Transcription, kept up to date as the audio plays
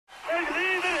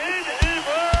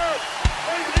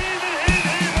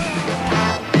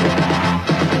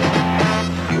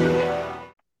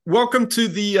Welcome to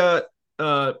the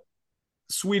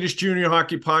Swedish Junior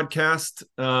Hockey Podcast.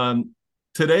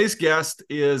 Today's guest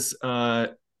is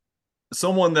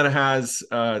someone that has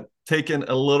taken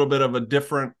a little bit of a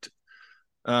different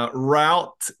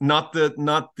route, not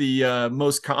the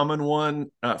most common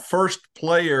one. First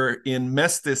player in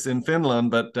Mestis in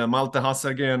Finland, but Malte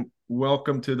Hasselgren,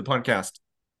 welcome to the podcast.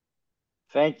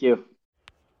 Thank you.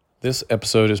 This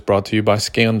episode is brought to you by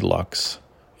Scandlux,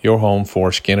 your home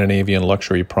for Scandinavian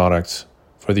luxury products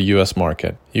for the U.S.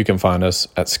 market. You can find us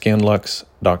at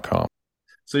scandlux.com.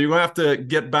 So you have to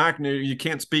get back. You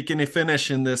can't speak any Finnish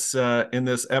in this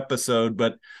episode,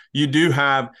 but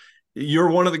you're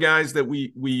one of the guys that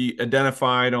we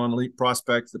identified on Elite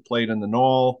Prospects that played in the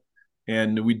NAHL,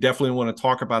 and we definitely want to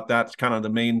talk about that. It's kind of the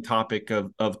main topic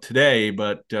of today,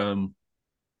 but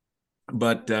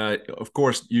of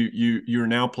course you're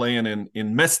now playing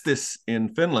in Mestis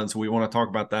in Finland, so we want to talk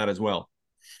about that as well.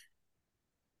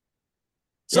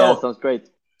 So yeah, sounds great.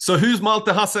 So who's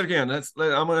Malte Hasselgren?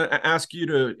 I'm going to ask you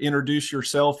to introduce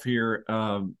yourself here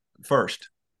first.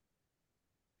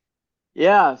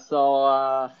 Yeah,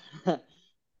 so I'm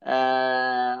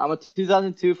a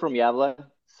 2002 from Gävle.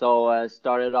 So I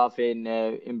started off in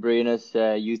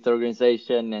Brynas youth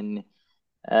organization and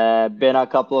been a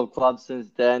couple of clubs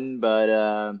since then.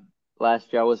 But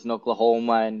last year I was in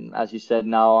Oklahoma, and as you said,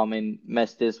 now I'm in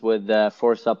Mestis with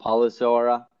Forza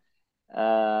Pallisaura.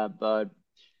 But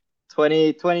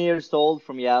 20 years old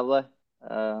from Gävle.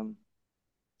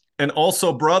 And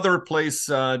also brother plays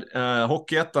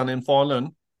J18 in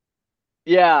Falun.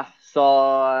 Yeah,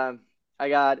 so I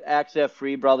got actually have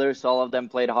three brothers. All of them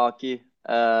played hockey,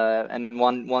 and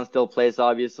one still plays,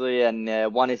 obviously, and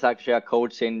one is actually a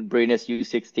coach in Brynas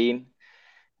U16,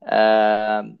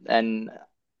 and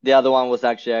the other one was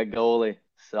actually a goalie.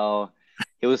 So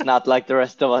he was not like the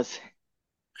rest of us.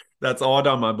 That's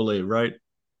Adam, I believe, right?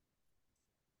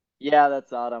 Yeah,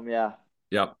 that's Adam. Yeah.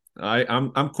 Yep.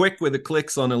 I'm quick with the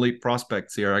clicks on Elite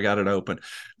Prospects here. I got it open.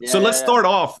 Yeah, So let's yeah. start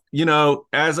off,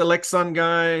 as a Leksand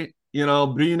guy,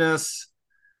 Brynäs,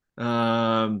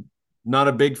 not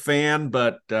a big fan,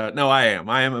 but no, I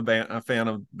am a fan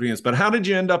of Brynäs. But how did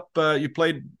you end up, you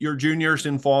played your juniors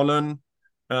in Falun,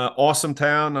 awesome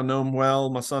town. I know them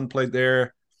well. My son played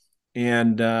there,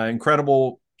 and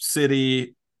incredible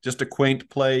city, just a quaint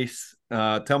place.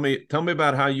 Tell me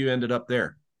about how you ended up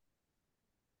there.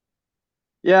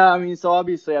 Yeah, I mean, so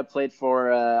obviously I played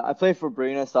for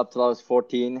Brynas up till I was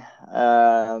 14.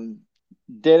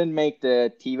 Didn't make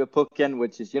the TV-pucken,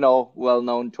 which is,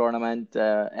 well-known tournament.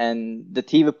 And the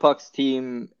TV-pucks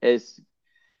team is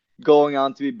going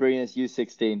on to be Brynas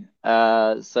U16.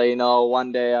 So,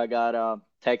 one day I got a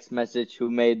text message who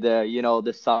made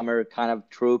the summer kind of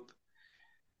troop.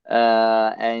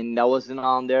 And I wasn't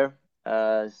on there.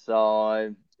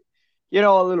 So,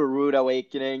 a little rude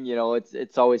awakening.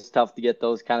 It's always tough to get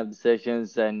those kind of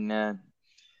decisions. And,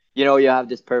 you have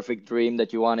this perfect dream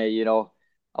that you want to,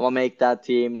 I'm going to make that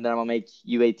team, then I'm going to make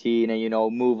U18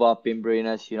 and, move up in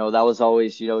Brynas. That was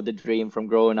always, the dream from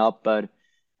growing up. But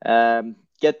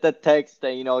get that text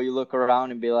and, you look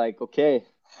around and be like, okay,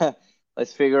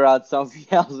 let's figure out something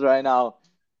else right now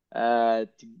to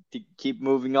keep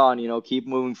moving on, keep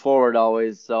moving forward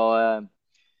always. So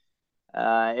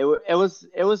it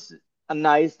was a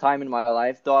nice time in my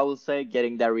life, though, I will say,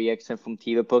 getting that reaction from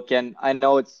TV-puck. And I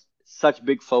know it's such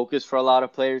big focus for a lot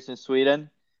of players in Sweden,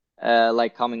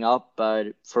 like coming up.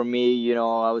 But for me,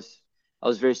 I was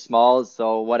very small.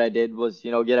 So what I did was,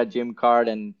 get a gym card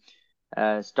and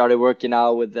started working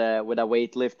out with a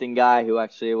weightlifting guy who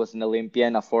actually was an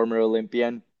Olympian, a former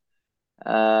Olympian.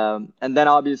 And then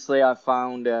obviously I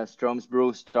found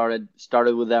Strömsbro,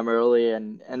 started with them early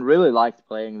and really liked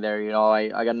playing there.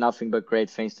 I got nothing but great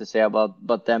things to say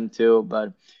about them too.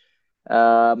 But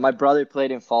my brother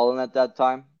played in Falun at that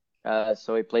time.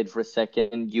 So he played for a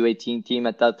second U18 team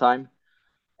at that time.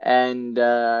 And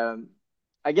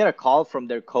I get a call from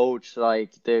their coach,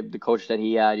 like the coach that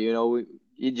he had,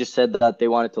 he just said that they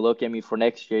wanted to look at me for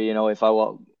next year, if I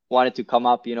wanted to come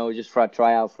up, just for a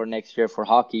tryout for next year for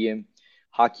hockey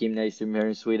gymnasium here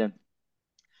in Sweden.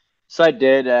 So I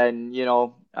did, and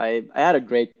I had a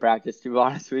great practice, to be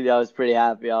honest with you. I was pretty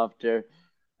happy after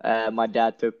my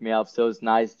dad took me up, so it was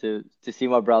nice to see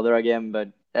my brother again. But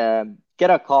get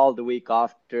a call the week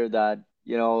after that,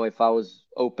 if I was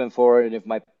open for it and if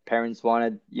my parents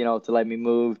wanted, to let me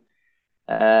move,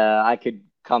 I could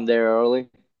come there early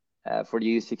for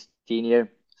the U16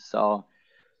 year. So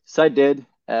I did.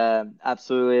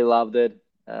 Absolutely loved it.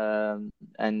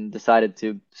 And decided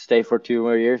to stay for 2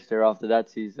 more years there after that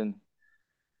season.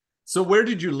 So where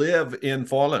did you live in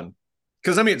Falun?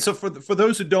 Because I mean, so for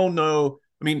those who don't know,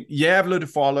 I mean, Gävle to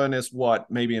Falun is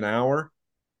what, maybe an hour?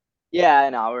 Yeah,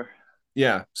 an hour.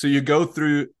 Yeah. So you go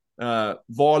through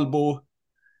Valbo,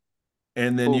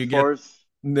 and then Full you get force.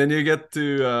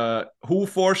 to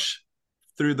Hofors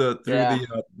through Yeah.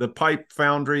 the pipe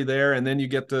foundry there, and then you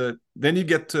get to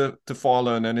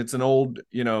Falun, and it's an old,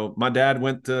 my dad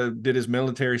did his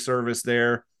military service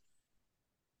there.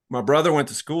 My brother went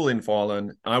to school in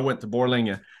Falun. I went to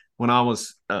Borlänge when I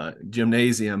was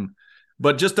gymnasium,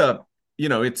 but just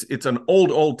it's an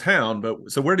old town.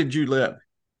 But so where did you live?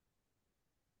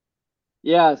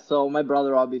 Yeah, so my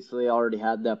brother obviously already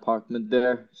had the apartment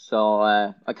there. So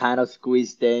I kind of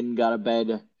squeezed in, got a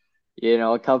bed,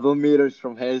 a couple of meters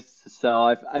from his.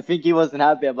 So I think he wasn't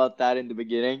happy about that in the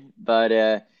beginning. But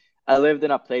I lived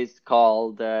in a place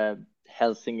called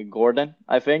Helsingegården,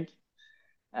 I think.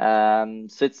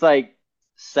 So it's like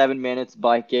 7 minutes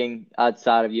biking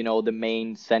outside of, the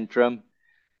main centrum.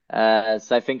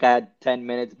 So I think I had 10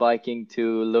 minutes biking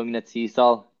to Lugnet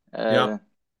Seasal, Yeah,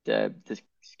 the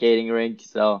skating rink.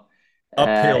 So it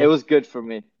uphill. was good for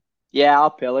me. Yeah,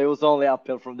 uphill. It was only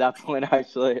uphill from that point,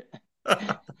 actually.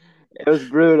 It was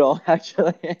brutal,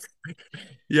 actually.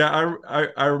 Yeah,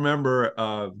 I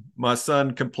remember my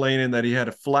son complaining that he had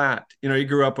a flat. He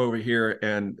grew up over here,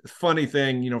 and funny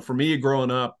thing, for me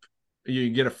growing up, you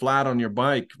get a flat on your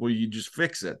bike, well, you just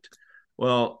fix it.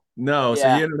 Well, no, so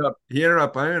Yeah. I ended up,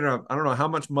 I don't know how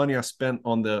much money I spent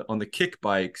on the kick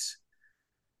bikes,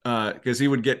 because he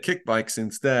would get kick bikes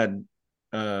instead.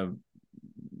 Uh,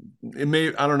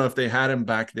 I don't know if they had him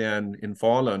back then in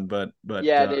Falun, but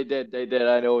Yeah, they did. They did.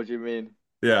 I know what you mean.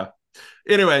 yeah.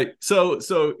 Anyway, so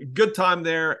good time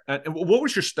there. And what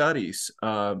was your studies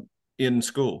in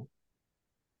school?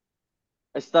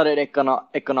 I studied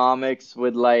economics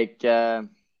with like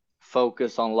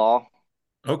focus on law.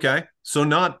 Okay, so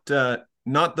not the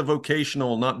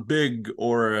vocational, not big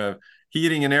or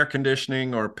heating and air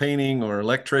conditioning or painting or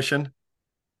electrician.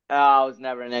 I was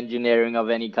never in engineering of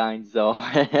any kind, so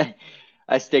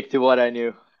I stick to what I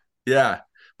knew. Yeah,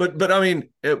 but I mean,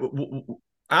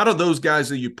 out of those guys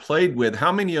that you played with,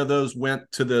 how many of those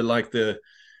went to the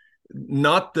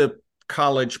not the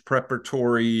college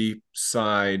preparatory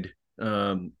side?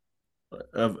 Of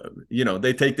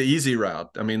they take the easy route.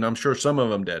 I mean, I'm sure some of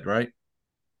them did, right?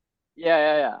 Yeah,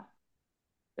 yeah, yeah.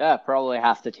 Yeah, probably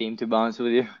half the team, to be honest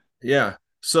with you. Yeah.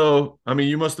 So, I mean,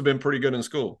 you must have been pretty good in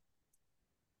school.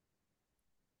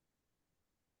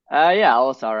 Yeah, I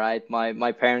was all right.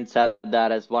 My parents said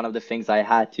that as one of the things I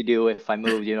had to do if I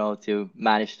moved, to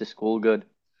manage the school good.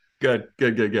 Good,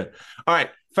 good, good, good. All right.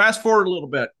 Fast forward a little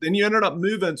bit. Then you ended up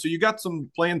moving. So you got some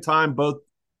playing time, both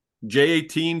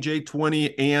J18,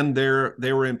 J20, and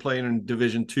they were in playing in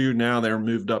Division Two. Now they're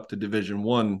moved up to Division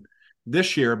One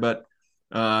this year. But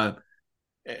and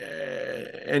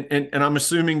I'm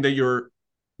assuming that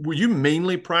were you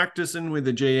mainly practicing with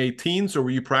the J18s, or were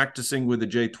you practicing with the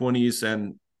J20s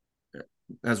and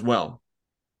as well?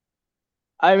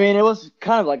 I mean, it was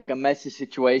kind of like a messy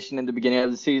situation in the beginning of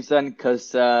the season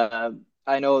because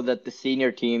I know that the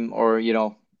senior team or,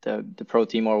 the pro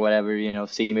team or whatever,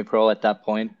 semi-pro at that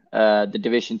point, the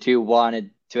Division Two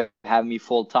wanted to have me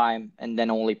full time and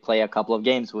then only play a couple of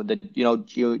games with the,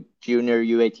 junior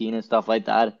U18 and stuff like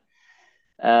that.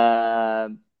 Uh,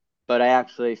 but I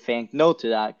actually thanked no to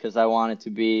that because I wanted to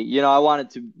be, I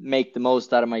wanted to make the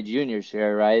most out of my juniors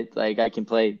here, right? Like I can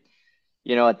play,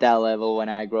 at that level when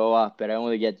I grow up, but I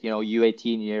only get,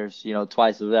 U18 years,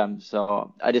 twice of them.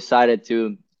 So I decided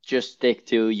to just stick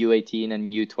to U18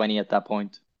 and U20 at that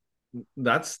point.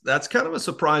 That's kind of a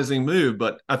surprising move,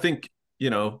 but I think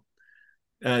you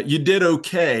did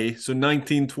okay. So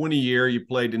 1920 year, you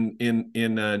played in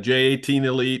J18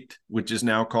 Elite, which is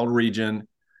now called Region,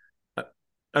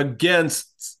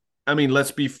 against. I mean,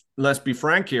 let's be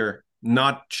frank here.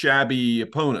 Not shabby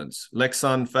opponents.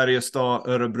 Leksand, Färjestad,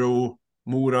 Örebro,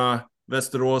 Mora,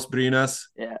 Västerås, Brynäs.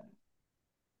 Yeah.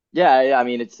 Yeah, yeah, I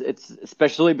mean it's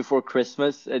especially before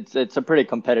Christmas. It's a pretty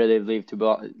competitive league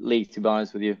to be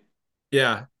honest with you.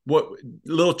 Yeah. What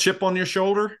little chip on your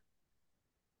shoulder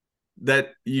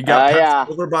that you got passed Yeah.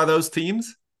 over by those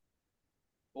teams?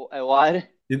 What?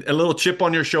 A little chip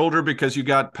on your shoulder because you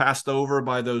got passed over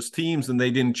by those teams and they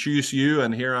didn't choose you,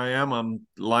 and here I am, I'm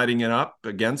lighting it up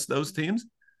against those teams.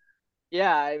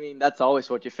 Yeah, I mean that's always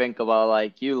what you think about.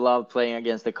 Like you love playing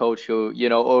against a coach who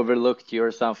overlooked you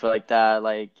or something like that.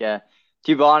 Like to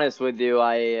be honest with you,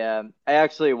 I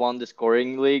actually won the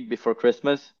scoring league before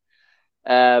Christmas.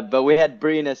 But we had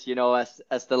Brynas,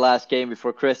 as the last game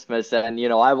before Christmas, and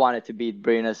I wanted to beat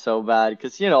Brynas so bad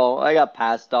because I got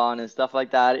passed on and stuff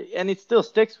like that, and it still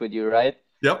sticks with you, right?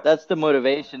 Yep. That's the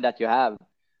motivation that you have.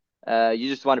 You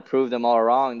just want to prove them all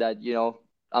wrong that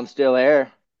I'm still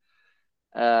here.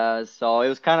 So it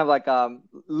was kind of like a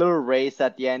little race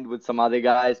at the end with some other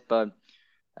guys, but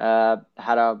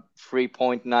had a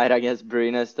 3-point night against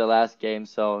Brynas the last game,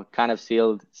 so kind of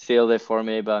sealed it for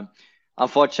me. But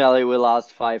unfortunately, we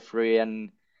lost 5-3,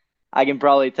 and I can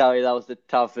probably tell you that was the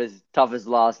toughest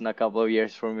loss in a couple of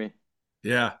years for me.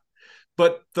 Yeah.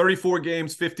 But 34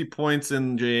 games, 50 points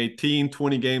in J18,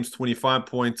 20 games, 25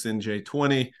 points in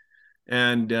J20,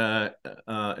 and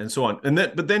so on.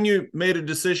 But then you made a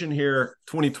decision here,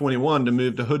 2021, to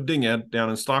move to Huddinge down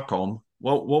in Stockholm.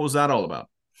 What was that all about?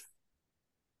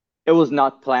 It was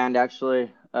not planned,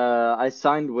 actually. I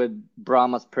signed with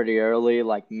Brahmas pretty early,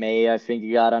 like May, I think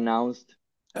it got announced.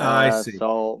 I see.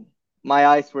 So my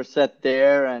eyes were set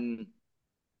there, and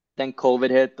then COVID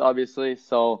hit, obviously.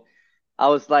 So I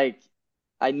was like,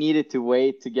 I needed to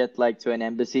wait to get like to an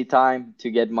embassy time to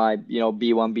get my,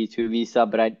 B1, B2 visa,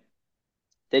 but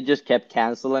they just kept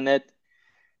canceling it.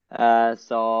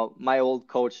 So my old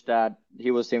coach that he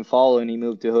was in Falu and he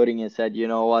moved to Huddinge and said, you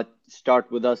know what,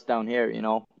 start with us down here.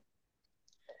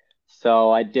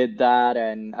 So I did that,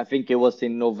 and I think it was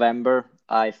in November.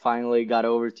 I finally got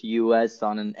over to US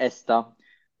on an ESTA,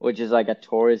 which is like a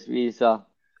tourist visa.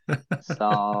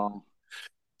 So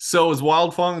So was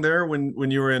Wildfang there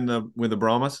when you were with the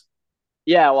Brahmas?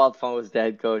 yeah, Wildfang was the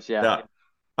head coach. Yeah. Yeah.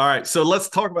 All right. So let's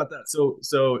talk about that.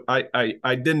 So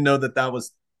I didn't know that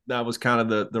was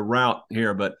kind of the route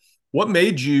here, but what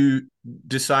made you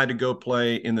decide to go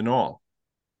play in the NAHL?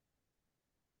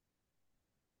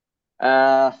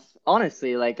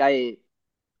 Honestly, like I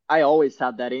always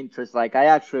had that interest. Like I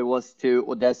actually was to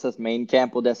Odessa's main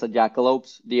camp, Odessa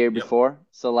Jackalopes, the year Yep. before.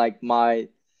 So like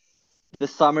the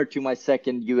summer to my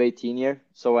second U18 year.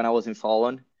 So when I was in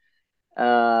Falun.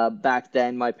 Back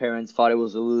then my parents thought it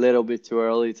was a little bit too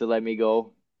early to let me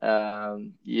go. I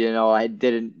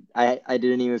didn't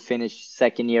even finish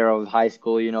second year of high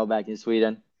school, back in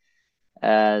Sweden.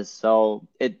 So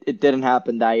it didn't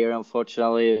happen that year,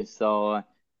 unfortunately. So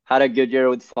had a good year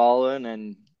with Fallen,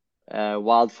 and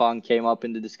Wild Fun came up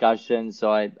in the discussion, so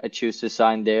I choose to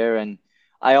sign there. And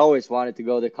I always wanted to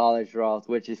go the college route,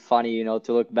 which is funny,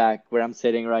 to look back where I'm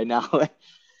sitting right now.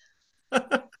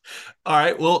 All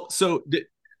right. Well,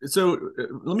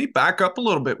 let me back up a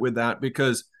little bit with that,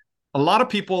 because a lot of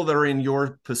people that are in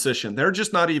your position, they're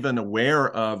just not even aware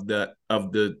of the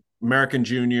American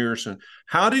juniors. And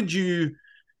how did you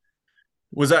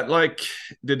was that like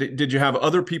did you have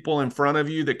other people in front of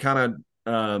you that kind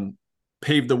of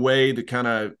paved the way, that kind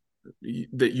of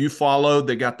that you followed,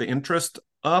 that got the interest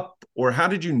up? Or how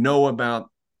did you know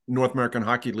about North American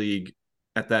Hockey League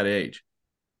at that age?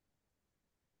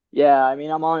 Yeah, I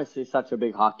mean, I'm honestly such a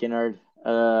big hockey nerd.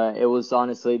 It was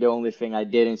honestly the only thing I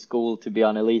did in school to be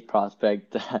an elite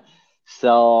prospect.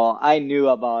 So I knew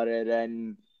about it,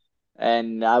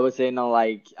 and I was in on,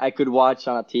 like, I could watch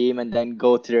on a team and then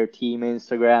go to their team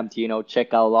Instagram to,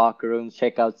 check out locker rooms,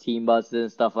 check out team buses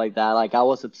and stuff like that. Like I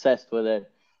was obsessed with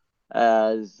it.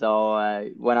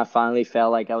 So when I finally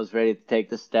felt like I was ready to take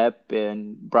the step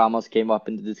and Brahmas came up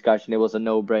in the discussion, it was a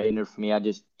no-brainer for me. I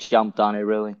just jumped on it,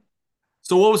 really.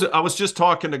 So what was it? I was just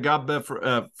talking to Gabbe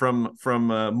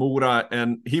from Mora,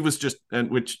 and he was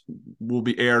which will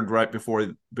be aired right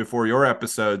before your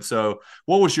episode. So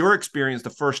what was your experience the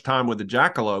first time with the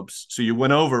Jackalopes? So you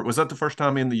went over. Was that the first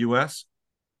time in the U.S.?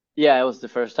 Yeah, it was the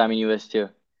first time in US too.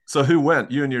 So who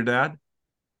went? You and your dad?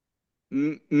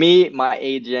 Me, my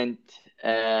agent,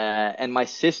 and my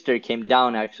sister came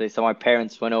down actually. So my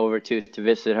parents went over to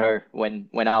visit her when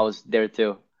I was there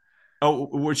too. Oh,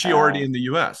 was she already Uh, in the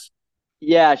U.S.?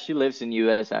 yeah, she lives in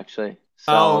US actually.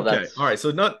 Oh, So okay. All right. that's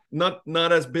So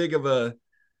not as big of a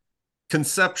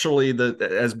conceptually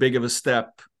as big of a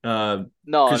step no,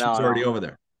 because she was no, already no. over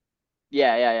there.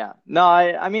 Yeah, yeah, yeah. No,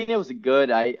 I mean it was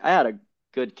good. I had a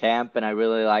good camp and I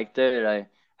really liked it. I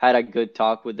had a good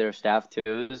talk with their staff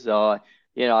too. So,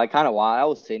 I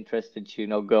was interested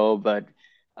to, go, but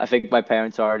I think my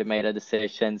parents already made a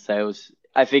decision. So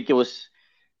I think it was,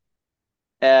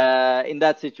 in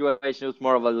that situation, it was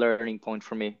more of a learning point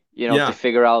for me, to Yeah.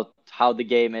 figure out how the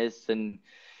game is and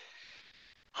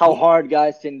how hard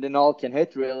guys in the null can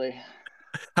hit, really.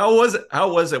 How was it?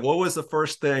 How was it? What was the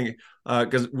first thing?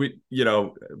 Because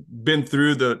been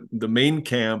through the main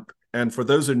camp, and for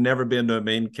those who've never been to a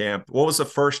main camp, what was the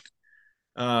first?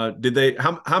 Did they?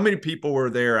 How many people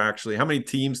were there actually? How many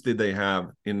teams did they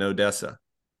have in Odessa?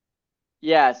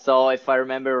 Yeah, so if I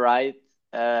remember right,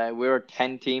 we were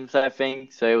 10 teams, I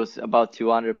think. So it was about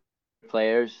 200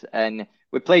 players. And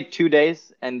we played 2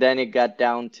 days, and then it got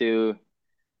down to,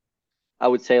 I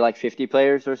would say, like 50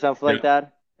 players or something Yeah. like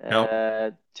that,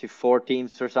 Yeah. to four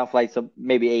teams or something like, so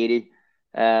maybe 80.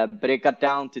 But it got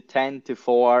down to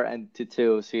 10-4 and to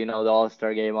 2. So, the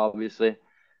All-Star game, obviously.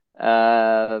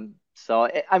 So,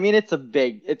 I mean, it's a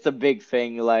big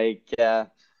thing. Like,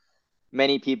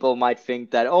 many people might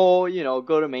think that, oh,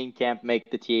 go to main camp,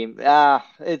 make the team.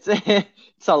 It's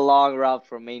it's a long route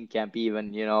from main camp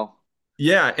even.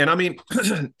 Yeah, and I mean,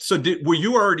 so were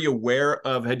you already aware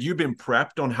of? Had you been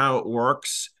prepped on how it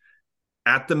works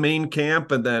at the main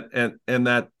camp, and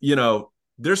that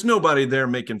there's nobody there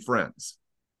making friends?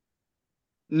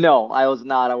 No, I was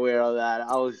not aware of that.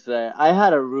 I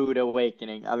had a rude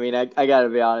awakening. I mean, I gotta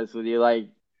be honest with you. Like,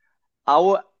 I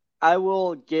will, I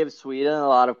will give Sweden a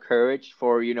lot of courage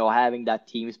for, having that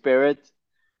team spirit.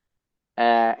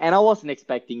 And I wasn't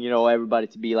expecting, everybody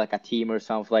to be like a team or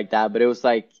something like that. But it was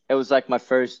like my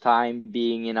first time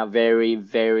being in a very,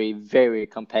 very, very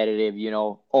competitive,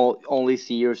 only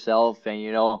see yourself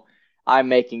and, I'm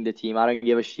making the team. I don't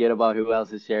give a shit about who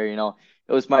else is here.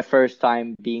 It was my first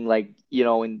time being like,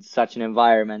 in such an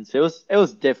environment. So it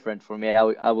was different for me.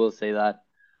 I will say that.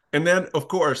 And then, of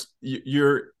course,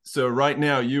 you're so right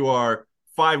now you are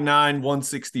 5'9",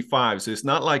 165. So it's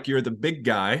not like you're the big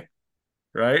guy,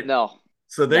 right? No,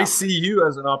 So they no. see you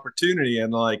as an opportunity,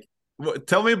 and like,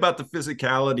 tell me about the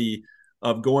physicality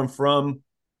of going from,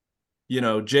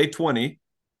 J20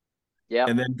 Yep.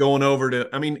 and then going over to,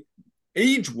 I mean,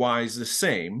 age-wise the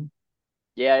same,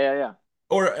 Yeah, yeah, yeah.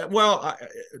 or well,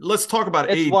 let's talk about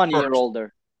It's age 1 year first.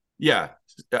 older. Yeah.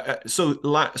 So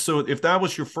if that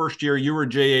was your first year, you were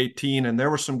J18, and there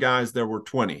were some guys that were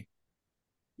 20.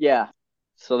 Yeah.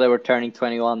 So they were turning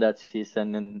 21 that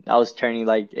season, and I was turning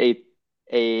like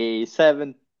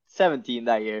 17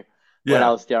 that year when I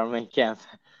Yeah. was there on main camp.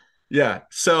 Yeah.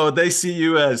 So they see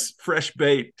you as fresh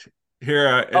bait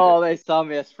here. Oh, they saw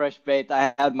me as fresh bait.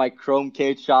 I had my chrome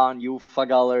cage on,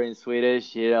 Ufagaller in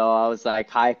Swedish. I was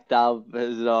like hyped up.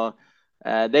 So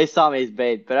they saw me as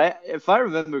bait. But if I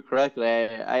remember correctly,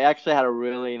 I actually had a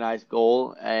really nice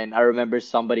goal, and I remember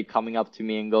somebody coming up to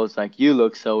me and goes like, "You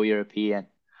look so European."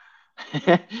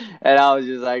 And I was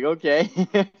just like, okay,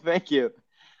 thank you.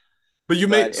 But you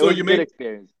But made it so was you a good made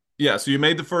experience. yeah, so you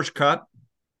made the first cut,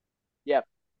 Yep.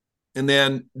 and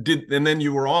then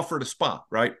you were offered a spot,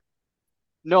 right?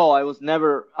 No, I was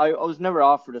never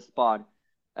offered a spot.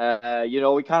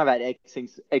 We kind of had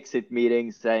exit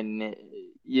meetings, and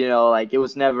like it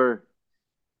was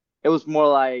more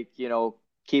like,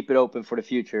 keep it open for the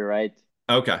future, right?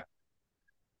 Okay.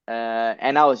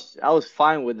 And I was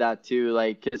fine with that too,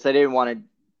 like, because I didn't want to,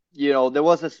 there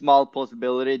was a small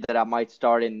possibility that I might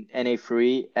start in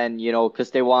NA3, and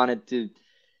because they wanted to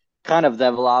kind of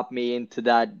developed me into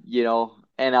that,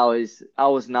 and I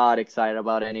was not excited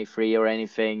about any free or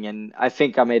anything, and I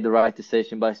think I made the right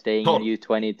decision by staying in Totally.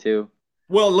 U22.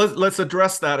 Well, let's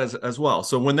address that as well.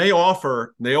 So when they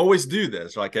offer, they always do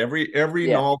this. Like every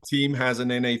Yeah. NAHL team has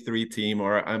an NA3 team,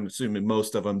 or I'm assuming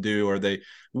most of them do, or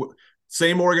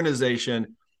same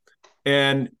organization.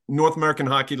 And North American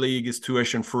Hockey League is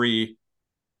tuition free.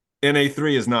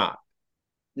 NA3 is not.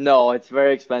 No, it's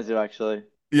very expensive actually.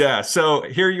 Yeah. So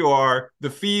here you are, the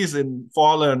fees in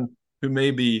Fallen, who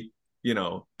may be,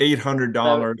 Seven,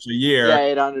 $800 a yeah, year.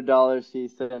 $800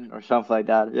 season or something like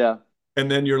that. Yeah. And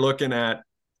then you're looking at,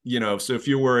 so if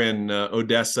you were in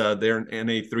Odessa, they're in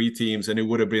NA3 teams, and it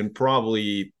would have been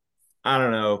probably, I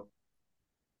don't know,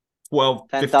 12,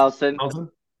 10,000. 15,000.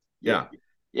 Yeah. Yeah.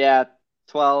 Yeah,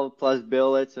 12 plus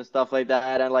billets and stuff like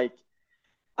that. And like,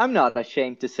 I'm not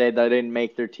ashamed to say that I didn't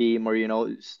make their team or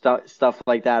stuff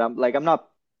like that. I'm not,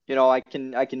 I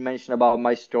can mention about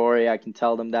my story. I can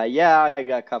tell them that, yeah, I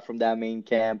got cut from that main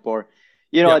camp, or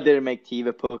Yeah. I didn't make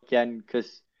TV again,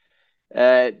 because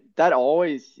that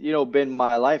always been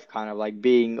my life, kind of like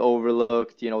being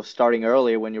overlooked, starting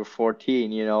early when you're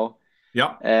 14,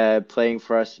 Yeah. playing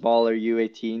for a smaller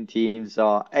U18 team.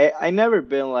 So I never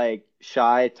been like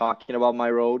shy talking about my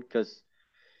road, because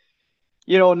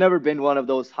never been one of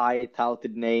those high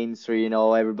touted names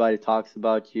where, everybody talks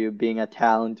about you being a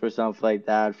talent or something like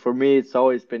that. For me, it's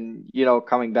always been,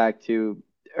 coming back to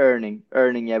earning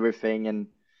everything,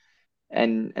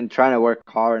 and trying to work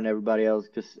hard on everybody else.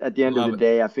 Because at the end of the Love it.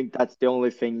 day, I think that's the only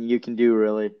thing you can do,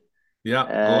 really. Yeah.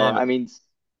 I love it. I mean,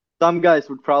 some guys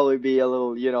would probably be a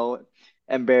little,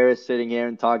 embarrassed sitting here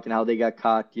and talking how they got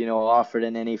caught, offered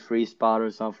in any free spot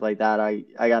or something like that. I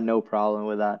got no problem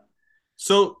with that.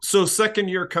 So second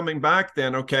year coming back,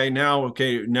 then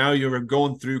now you're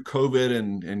going through COVID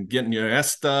and getting your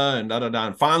ESTA and da da da,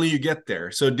 and finally you get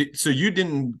there. So you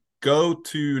didn't go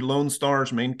to Lone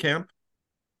Star's main camp.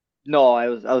 No, I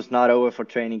was not over for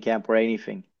training camp or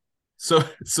anything. So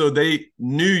they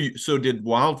knew you. So did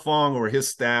Wildfong or his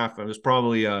staff? It was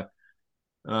probably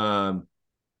um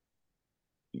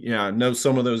know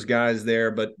some of those guys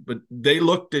there, but they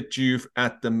looked at you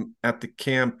at the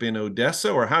camp in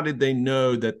Odessa, or how did they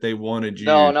know that they wanted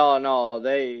No, you? no, no.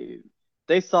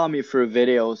 They saw me through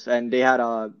videos, and they had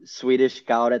a Swedish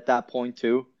scout at that point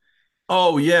too.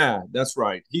 Oh yeah, that's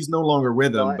right. He's no longer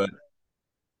with So them, but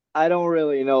I don't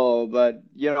really know, but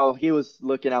he was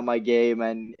looking at my game,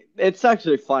 and it's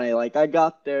actually funny. Like, I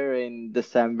got there in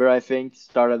December, I think,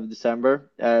 start of December.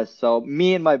 So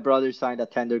me and my brother signed a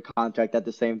tender contract at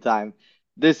the same time.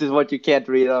 This is what you can't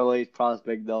read on Elite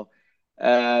Prospect, though.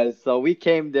 So we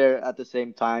came there at the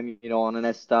same time, on an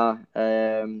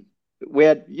ESTA. We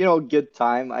had, good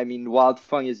time. I mean, Wild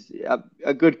Fung is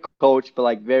a good coach, but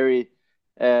like very,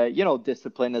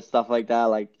 disciplined and stuff like that.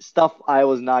 Like stuff I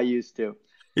was not used to.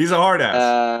 he's a hard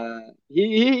ass.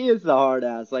 He is the hard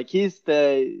ass. Like he's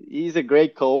a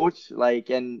great coach. Like,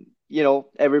 and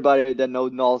everybody that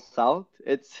knows North South,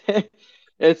 it's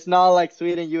it's not like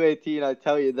Sweden U18. I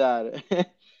tell you that.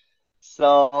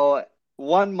 So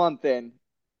 1 month in,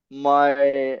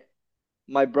 my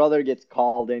my brother gets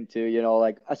called into,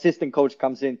 like assistant coach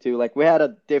comes into, like we had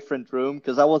a different room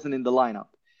because I wasn't in the lineup.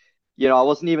 I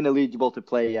wasn't even eligible to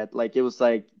play yet. Like it was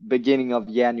like beginning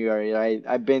of January, right?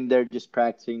 I've been there just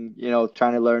practicing,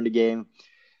 trying to learn the game.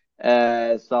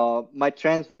 So my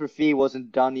transfer fee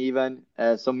wasn't done even.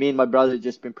 So me and my brother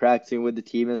just been practicing with the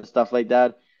team and stuff like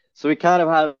that. So we kind of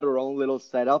had our own little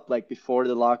setup, like before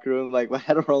the locker room. Like we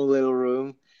had our own little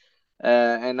room.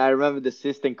 And I remember the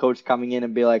assistant coach coming in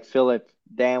and be like, Philip,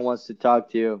 Dan wants to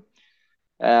talk to you.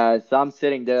 So I'm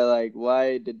sitting there like,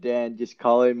 why did Dan just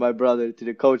call in my brother to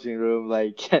the coaching room?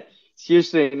 Like, it's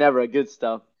usually never a good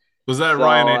stuff. Was that So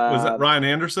Ryan? Was that Ryan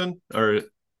Anderson or?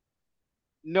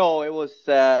 no, it was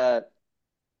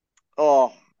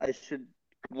oh, I should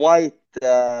White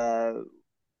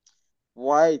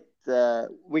White.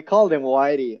 We called him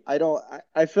Whitey. I don't.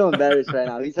 I feel embarrassed right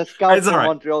now. He's a scout It's all for right.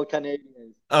 Montreal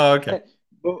Canadiens. Oh, okay.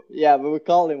 But we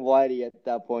called him Whitey at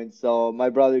that point. So my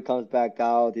brother comes back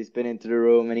out. He's been into the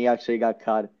room and he actually got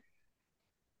cut.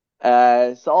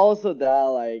 So also that,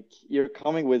 like, you're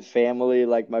coming with family,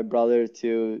 like my brother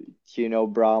to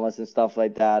Brahmas and stuff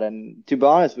like that. And to be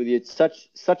honest with you, it's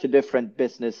such a different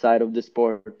business side of the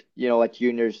sport, like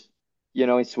juniors,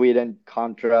 in Sweden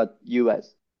contra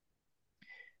US.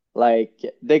 Like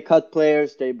they cut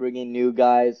players, they bring in new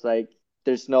guys. Like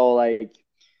there's no like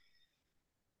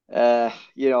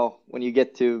when you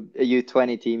get to a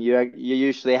U20 team, you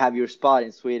usually have your spot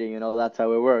in Sweden, that's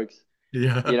how it works.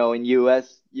 Yeah. In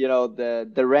US,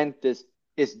 the rent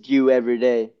is due every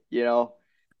day,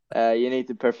 you need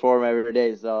to perform every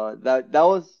day. So that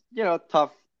was,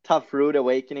 tough rude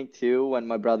awakening too when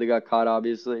my brother got caught,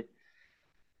 obviously.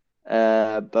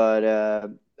 But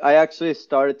I actually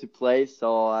started to play.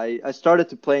 So I started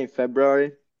to play in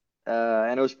February,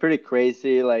 and it was pretty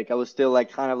crazy. Like I was still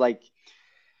like kind of like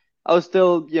I was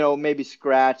still, maybe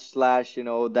scratch slash,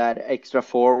 that extra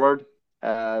forward.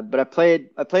 But I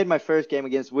played my first game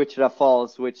against Wichita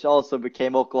Falls, which also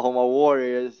became Oklahoma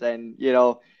Warriors and,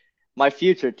 my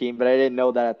future team, but I didn't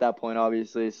know that at that point,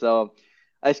 obviously. So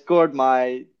I scored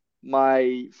my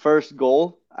first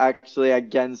goal actually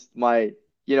against my,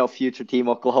 future team,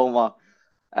 Oklahoma.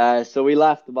 So we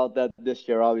laughed about that this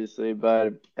year, obviously,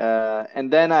 but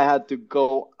and then I had to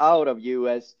go out of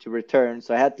US to return.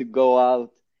 So I had to go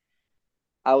out.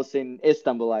 I was in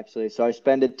Istanbul actually, so I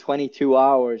spent 22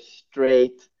 hours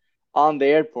straight on the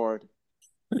airport.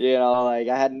 Like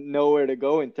I had nowhere to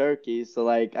go in Turkey, so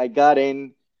like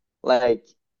like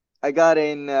I got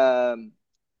in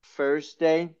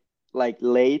Thursday, like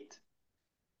late,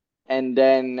 and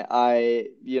then I,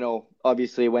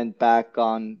 obviously went back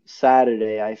on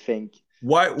Saturday, I think,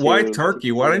 Why to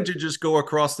Turkey? Why didn't you just go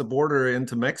across the border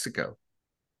into Mexico?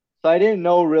 So I didn't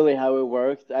know really how it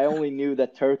worked. I only knew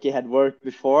that Turkey had worked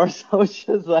before, so it's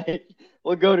just like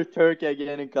we'll go to Turkey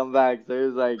again and come back. So it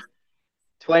was like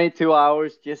 22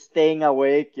 hours just staying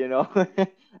awake,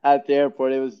 at the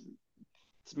airport.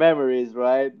 It's memories,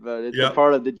 right? But it's a Yep.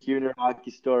 part of the junior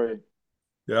hockey story.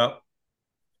 Yep.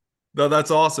 No,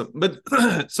 that's awesome. But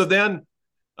so then,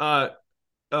 uh,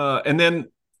 and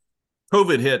then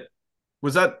COVID hit.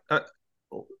 Was that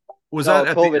was No, that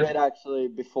at the COVID end? hit actually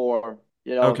before,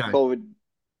 Okay, COVID.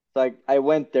 Like I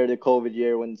went there the COVID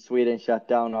year when Sweden shut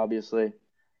down, obviously.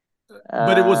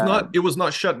 but Uh, it was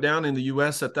not shut down in the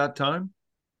U.S. at that time.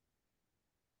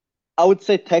 I would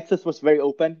say Texas was very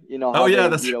open, Oh how they, yeah,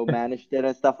 that's managed it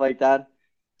and stuff like that.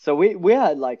 So we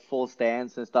had like full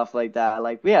stands and stuff like that.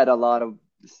 Like we had a lot of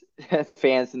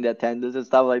fans in the attendance and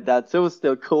stuff like that. So it was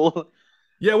still cool.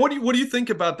 yeah. What do you think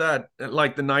about that?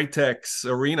 Like the Nitex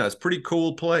Arena, it's a pretty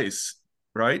cool place.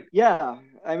 right? Yeah,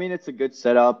 I mean it's a good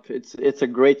setup. It's a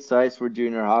great size for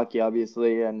junior hockey,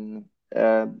 obviously, and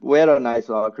we had a nice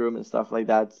locker room and stuff like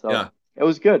that. Yeah. So it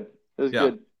was good. It was Yeah.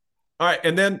 good. All right.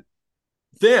 And then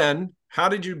how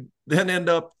did you then end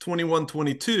up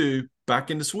 21-22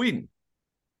 back into Sweden?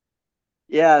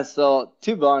 Yeah, so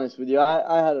to be honest with you,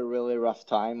 I had a really rough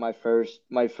time my first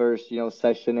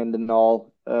session in the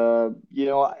NAHL.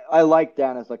 I like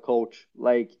Dan as a coach.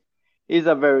 Like he's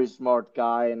a very smart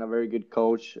guy and a very good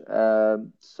coach.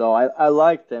 So I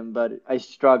liked him, but I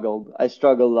struggled. I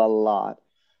struggled a lot.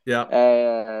 Yeah.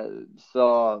 Uh,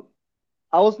 so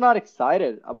I was not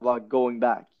excited about going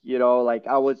back. Like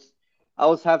I was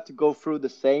have to go through the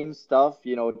same stuff,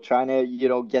 trying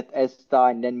to, get ESTA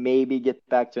and then maybe get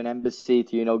back to an embassy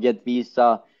to, get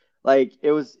visa. Like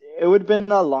it would have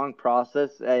been a long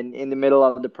process, and in the middle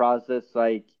of the process,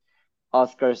 like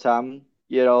Oskarshamn,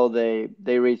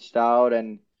 they reached out,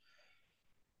 and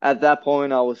at that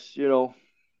point I was,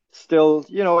 still,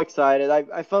 excited.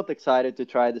 I felt excited to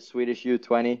try the Swedish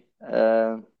U20.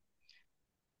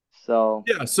 So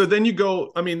Yeah. So then you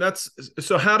go, I mean,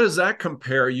 so how does that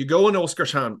compare? You go in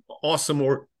Oskarshamn, awesome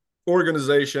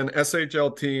organization,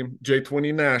 SHL team,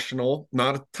 J20 National,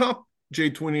 not a top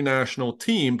J20 National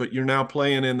team, but you're now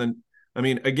playing in I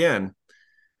mean, again,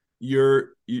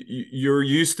 you're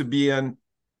used to being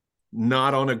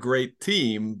not on a great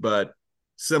team, but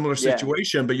similar yeah,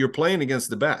 situation, but you're playing against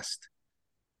the best.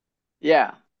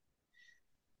 yeah.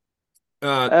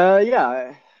 Uh,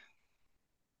 Yeah.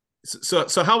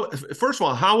 so how first of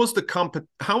all, how was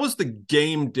the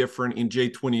game different in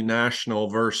J20 National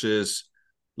versus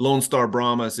Lone Star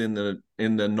Brahmas in the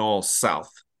NAHL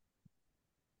South?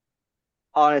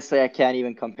 Honestly, I can't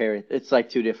even compare it. It's like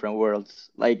two different worlds.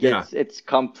 Like Yeah. it's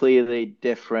completely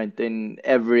different in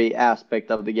every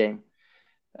aspect of the game.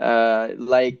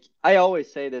 Like I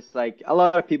always say this, like a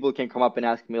lot of people can come up and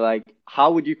ask me like,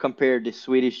 how would you compare the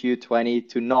Swedish U20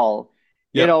 to NAHL?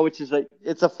 Yeah. Which is like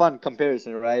it's a fun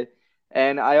comparison, right?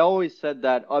 And I always said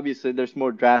that obviously there's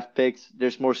more draft picks,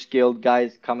 there's more skilled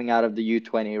guys coming out of the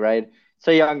U20, right? It's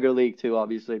a younger league too,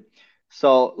 obviously.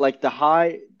 So like the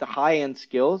high end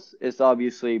skills is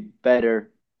obviously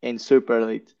better in Super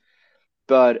Elite,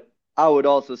 but I would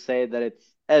also say that it's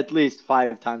at least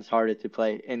 5 times harder to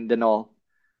play in the NAHL.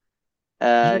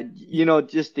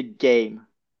 Just the game.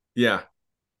 Yeah.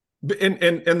 And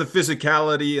the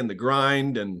physicality and the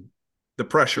grind and the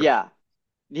pressure. Yeah.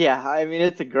 Yeah, I mean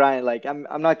it's a grind. Like I'm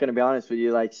not gonna be honest with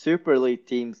you. Like Super Elite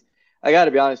teams, I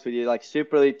gotta be honest with you. Like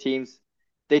Super Elite teams,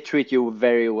 they treat you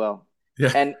very well,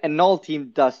 Yeah. and Null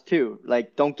team does too.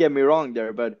 Like don't get me wrong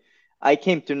there, but I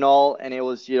came to Null and it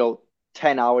was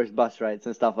 10 hours bus rides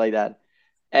and stuff like that,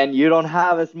 and you don't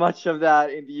have as much of that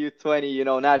in the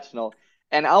U20 national.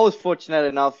 And I was fortunate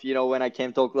enough, when I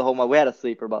came to Oklahoma, we had a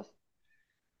sleeper bus.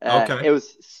 Okay.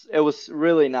 It was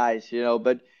really nice,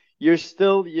 but you're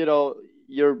still,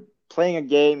 you're playing a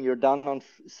game, you're done on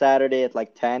Saturday at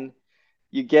like 10.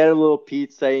 You get a little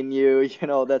pizza in you,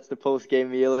 that's the post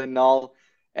game meal and all.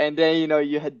 And then,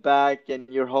 you head back and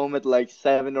you're home at like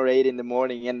 7 or 8 in the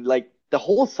morning, and like the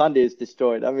whole Sunday is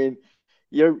destroyed. I mean,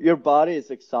 your body is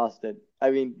exhausted.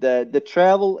 I mean, the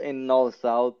travel in North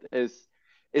South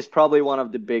is probably one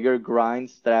of the bigger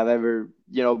grinds that I've ever,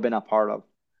 been a part of.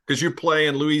 Because you're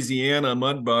playing Louisiana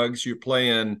Mudbugs, you're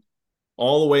playing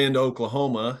all the way into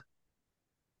Oklahoma.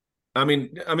 I mean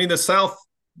the South.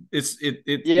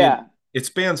 Yeah. It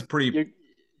spans a You're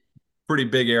pretty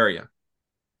big area.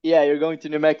 Yeah, you're going to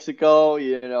New Mexico,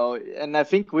 and I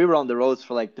think we were on the roads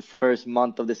for like the first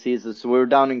month of the season. So we were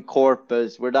down in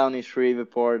Corpus, we're down in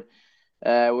Shreveport.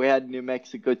 We had New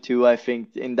Mexico too, I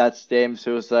think, in that stem.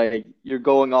 So it was like you're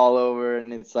going all over,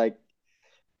 and it's like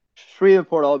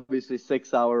Shreveport, obviously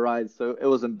 6 hour ride, so it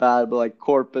wasn't bad. But like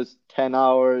Corpus, 10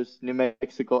 hours, New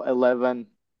Mexico, 11.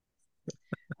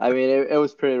 I mean, it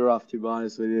was pretty rough to be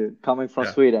honest with you, coming from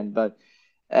Yeah. Sweden. But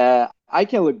I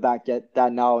can look back at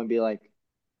that now and be like,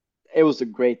 it was a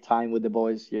great time with the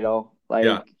boys, Yeah.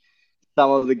 like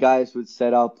some of the guys would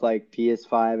set up like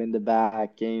PS5 in the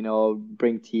back and,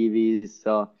 bring TVs.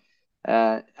 So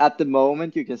at the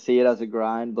moment you can see it as a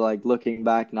grind, but like looking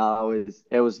back now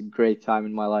it was a great time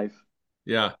in my life.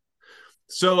 Yeah.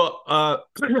 So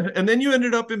and then you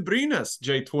ended up in Brynas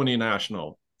J20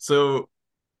 National. So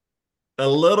a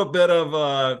little bit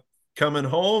of coming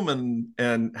home,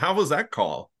 and how was that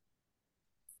call?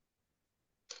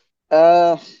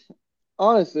 Uh,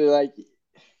 Honestly, like,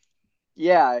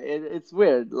 yeah, it's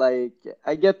weird. Like,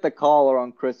 I get the call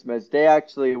around Christmas. They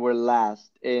actually were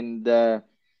last in the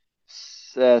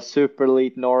Super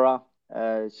Elite Nora,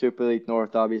 Super Elite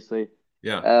North, obviously.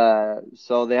 Yeah.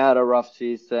 So they had a rough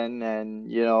season,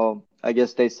 and I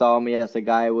guess they saw me as a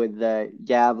guy with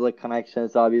Gavle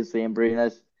connections, obviously, in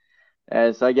Brynas.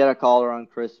 So I get a call around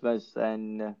Christmas,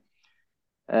 and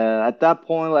at that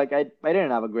point, like I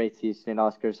didn't have a great season in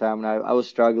Oskarshamn. I was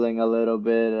struggling a little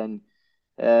bit, and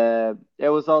it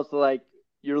was also like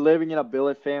you're living in a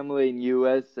billet family in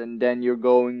US, and then you're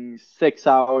going 6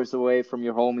 hours away from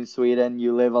your home in Sweden.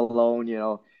 You live alone,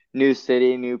 new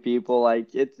city, new people.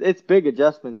 Like it's big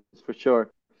adjustments for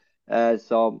sure.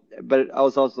 But I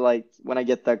was also like, when I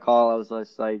get that call, I was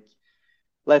just like,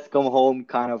 let's come home,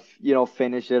 kind of,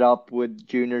 finish it up with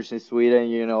juniors in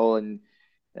Sweden,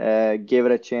 and give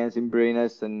it a chance in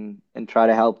Brynas, and try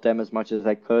to help them as much as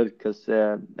I could, because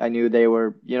I knew they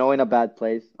were, in a bad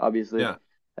place, obviously, Yeah.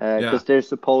 because they're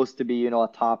supposed to be, a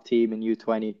top team in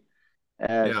U20.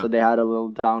 Yeah. So they had a little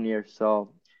down year.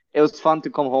 So it was fun to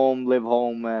come home, live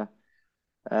home,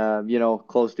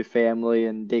 close to family,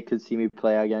 and they could see me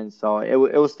play again. So it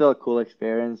was still a cool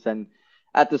experience. And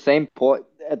at the same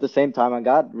time, I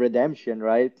got redemption,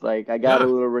 right? Like I got a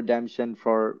Yeah. little redemption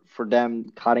for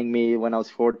them cutting me when I was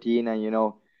 14,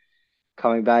 and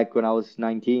coming back when I was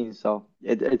 19. So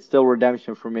it's still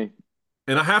redemption for me.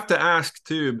 And I have to ask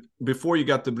too, before you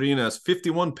got to Brynas,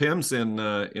 51 PIMs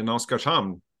in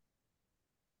Oskarshamn.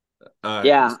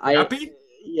 Yeah, Happy?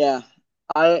 yeah,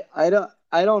 I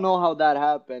don't know how that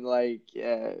happened. Like,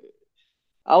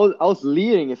 I was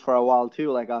leading it for a while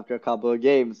too. Like after a couple of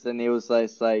games, and it was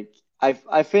like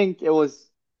I think it was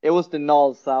the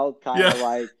Null South, kind Yeah. of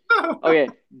like, okay,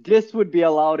 this would be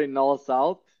allowed in Null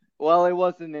South. Well, it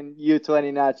wasn't in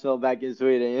U20 National back in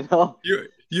Sweden.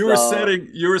 You were So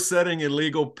setting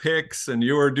illegal picks, and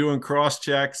you were doing cross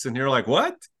checks, and you're like,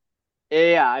 what?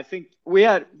 yeah, I think we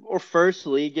had our first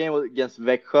league game was against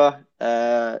Växjö,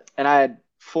 and I had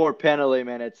 4 penalty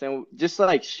minutes, and just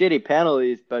like shitty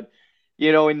penalties, but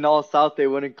in North South they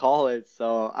wouldn't call it.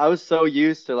 So I was so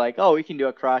used to like, oh, we can do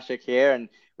a cross check here and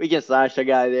we can slash a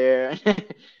guy there,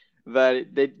 but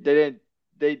they didn't.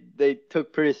 They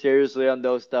took pretty seriously on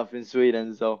those stuff in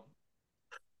Sweden. So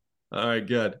All right,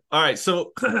 good. All right,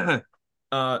 so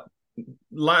uh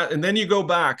and then you go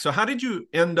back. So how did you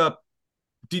end up?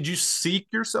 Did you seek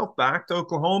yourself back to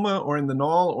Oklahoma or in the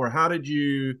NAHL, or how did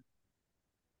you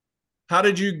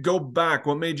go back?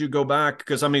 What made you go back?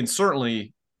 Because I mean,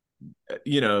 certainly,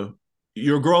 you know,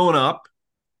 you're growing up,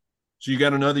 so you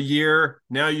got another year.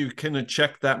 Now you kind of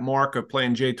check that mark of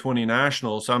playing J20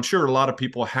 National. So I'm sure a lot of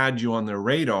people had you on their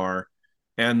radar,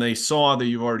 and they saw that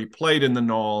you've already played in the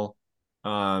NAHL.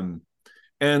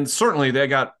 And certainly they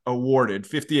got awarded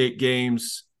 58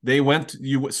 games. They went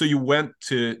you went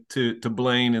to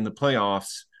Blaine in the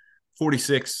playoffs,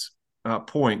 46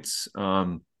 points.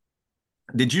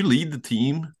 Did you lead the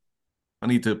team? I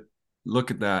need to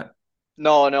look at that.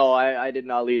 no, I did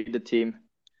not lead the team.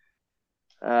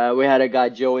 We had a guy,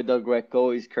 Joey Del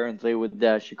Greco. He's currently with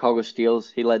the Chicago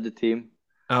Steels. He led the team.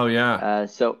 Oh yeah,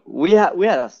 So we had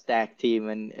a stacked team,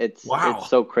 and it's wow,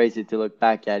 so crazy to look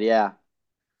back at. Yeah.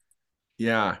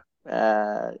 yeah,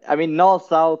 I mean, North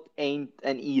South ain't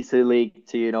an easy league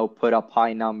to put up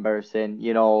high numbers in,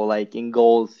 like in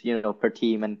goals, per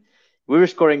team. And we were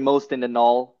scoring most in the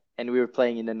Null, and we were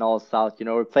playing in the North South.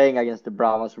 We're playing against the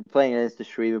Brahmas, we're playing against the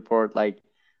Shreveport. Like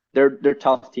they're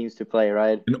tough teams to play,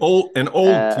 right? and old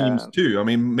teams Uh, too. I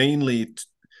mean, mainly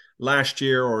last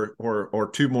year or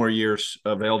 2 more years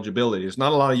of eligibility. There's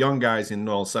not a lot of young guys in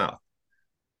North South.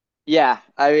 Yeah,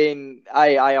 I mean,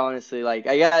 I honestly like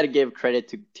I gotta give credit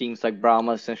to teams like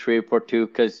Brahmas and Shreveport too,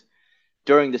 because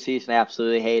during the season I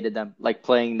absolutely hated them, like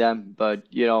playing them. But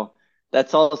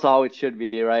that's also how it should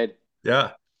be, right?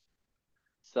 Yeah.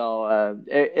 So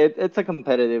it's a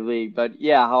competitive league. But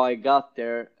yeah, how I got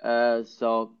there.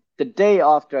 So the day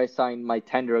after I signed my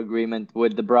tender agreement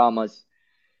with the Brahmas,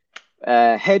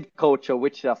 head coach of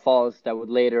Wichita Falls that would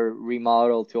later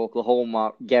remodel to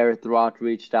Oklahoma, Garrett Roth,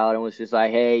 reached out and was just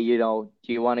like, "Hey, do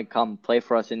you want to come play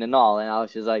for us in the NAHL?" And I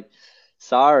was just like,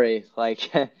 "Sorry, like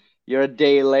you're a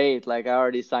day late. Like I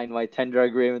already signed my tender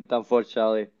agreement,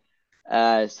 unfortunately."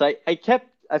 So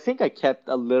I think I kept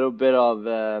a little bit of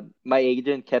my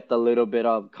agent kept a little bit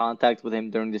of contact with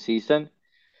him during the season.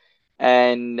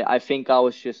 And I think I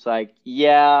was just like,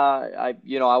 yeah,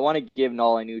 I want to give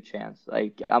Null a new chance.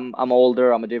 Like I'm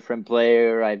older, I'm a different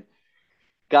player. I've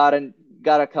got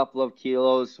got a couple of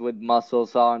kilos with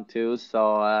muscles on too,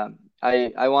 so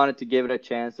I wanted to give it a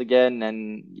chance again.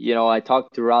 And I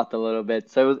talked to Roth a little bit,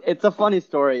 so it's a funny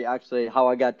story actually how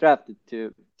I got drafted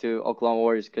to Oklahoma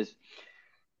Warriors, because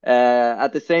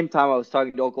at the same time I was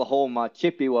talking to Oklahoma,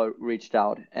 Chippewa reached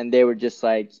out and they were just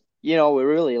like, we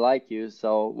really like you,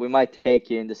 so we might take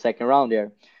you in the second round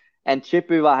there. And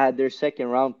Chippewa had their second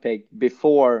round pick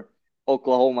before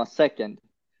Oklahoma second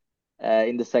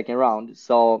in the second round.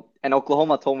 So, and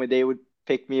Oklahoma told me they would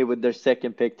pick me with their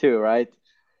second pick too, right?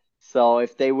 So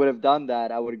if they would have done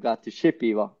that, I would have got to ship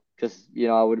Eva because,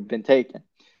 I would have been taken.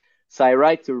 So I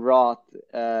write to Roth.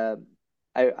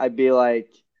 I'd be like,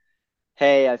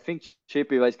 hey, I think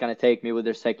Shippy is going to take me with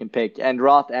their second pick. And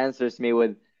Roth answers me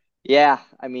with, yeah,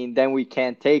 I mean, then we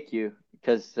can't take you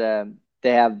because they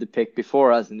have the pick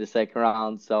before us in the second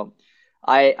round. So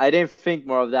I didn't think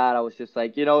more of that. I was just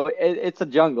like, it's a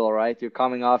jungle, right? You're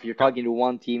coming off, you're talking to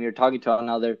one team, you're talking to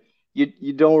another.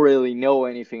 You don't really know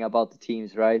anything about the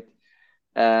teams, right?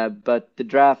 But the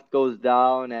draft goes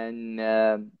down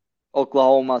and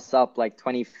Oklahoma's up like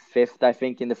 25th, I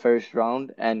think, in the first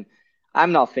round. And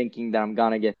I'm not thinking that I'm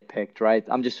going to get picked, right?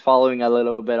 I'm just following a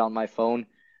little bit on my phone.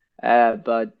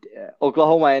 But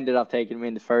Oklahoma ended up taking me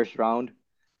in the first round.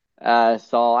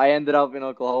 So I ended up in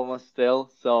Oklahoma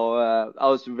still. So I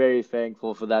was very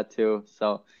thankful for that too.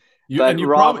 So, but you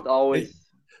Roth probably always.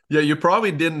 yeah, you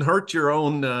probably didn't hurt your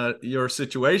own your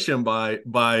situation by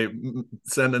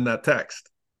sending that text.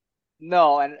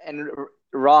 No, and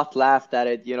Roth laughed at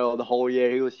it, the whole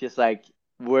year. He was just like,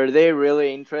 were they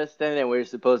really interested and we're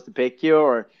supposed to pick you,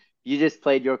 or you just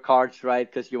played your cards right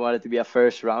because you wanted to be a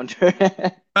first rounder?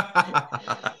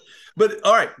 But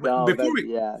all right, No, before but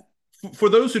we, yeah. for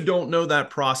those who don't know that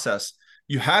process,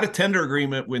 you had a tender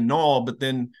agreement with NAHL, but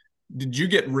then did you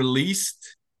get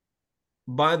released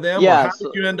by them, or Yeah, how did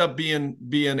so you end up being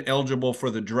eligible for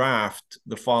the draft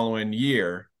the following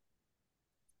year?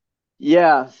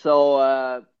 yeah, so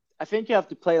I think you have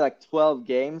to play like 12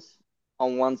 games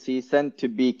on one season to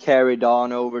be carried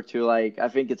on over to like I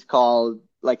think it's called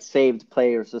like saved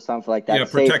players or something like Yeah, that.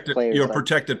 Saved protected. players, You're like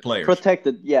protected players.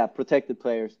 protected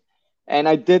players. And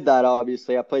I did that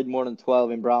obviously. I played more than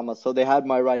 12 in Brahmas, so they had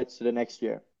my rights to the next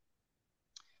year.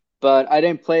 But I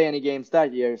didn't play any games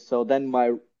that year, so then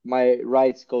my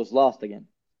rights goes lost again.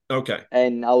 Okay.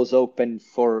 And I was open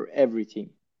for every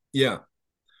team. Yeah.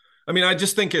 I mean, I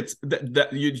just think it's that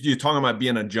you're talking about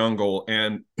being a jungle,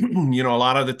 and a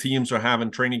lot of the teams are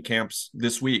having training camps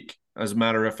this week. As a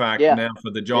matter of fact, Yeah. now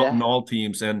for the Yeah. NAHL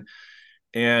teams, and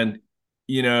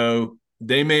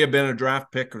they may have been a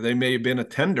draft pick or they may have been a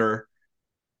tender.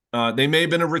 They may have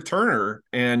been a returner,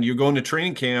 and you go into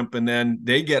training camp, and then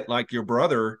they get like your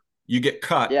brother, you get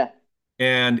cut, Yeah.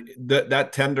 and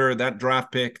that tender, that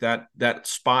draft pick, that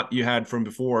spot you had from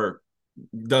before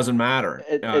doesn't matter.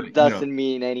 It doesn't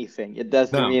mean anything. It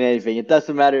doesn't No, mean anything. It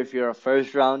doesn't matter if you're a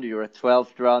first rounder, you're a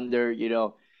 12th rounder,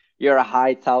 you're a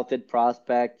high touted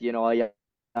prospect, a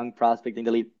young prospect in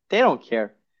the league. They don't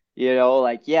care.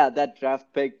 Like, yeah, that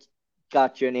draft pick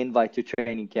got you an invite to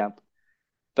training camp.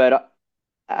 But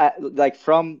like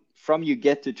from you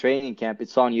get to training camp,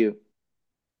 it's on you.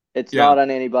 It's yeah, not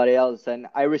on anybody else. And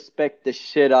I respect the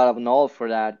shit out of NAHL for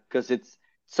that because it's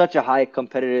such a high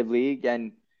competitive league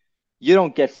and you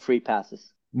don't get free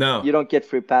passes. no. You don't get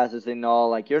free passes in all.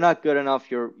 Like you're not good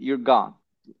enough. You're gone.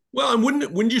 Well, and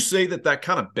wouldn't you say that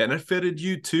kind of benefited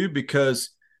you too? Because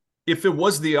if it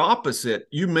was the opposite,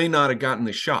 you may not have gotten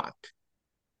the shot.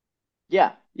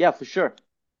 Yeah, yeah, for sure.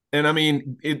 And I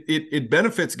mean, it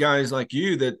benefits guys like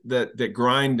you that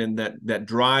grind and that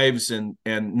drives and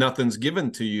nothing's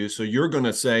given to you. So you're going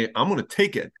to say, I'm going to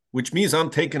take it, which means I'm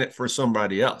taking it for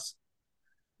somebody else.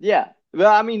 Yeah.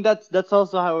 Well, I mean that's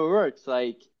also how it works.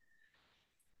 Like,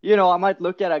 I might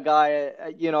look at a guy,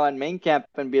 at main camp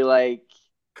and be like,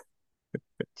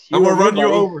 "It's I'm you or going to me, run you buddy."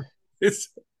 over. It's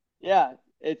Yeah,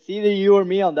 it's either you or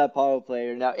me on that power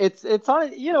player. Now, it's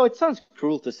on. It sounds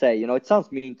cruel to say. It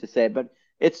sounds mean to say, but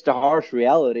it's the harsh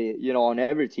reality. On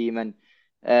every team, and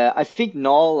I think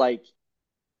NAHL, like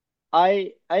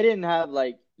I didn't have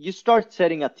like you start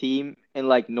setting a team in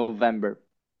like November.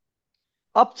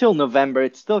 Up till November,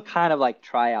 it's still kind of like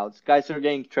tryouts. Guys are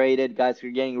getting traded, guys are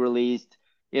getting released,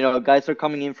 guys are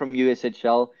coming in from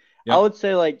USHL. I yeah. would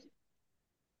say like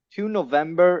to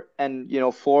November and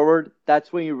forward,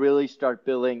 that's when you really start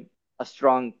building a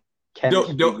strong Don't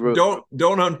chemistry don't group. don't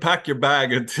don't unpack your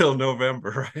bag until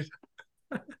November, right?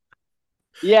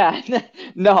 Yeah,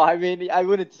 no, I mean I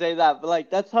wouldn't say that, but like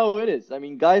that's how it is. I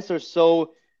mean, guys are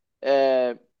so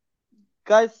uh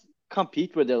guys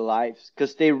compete with their lives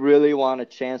because they really want a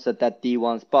chance at that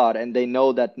D1 spot, and they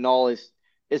know that NAHL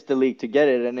is the league to get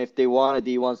it. And if they want a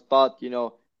D1 spot,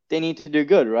 they need to do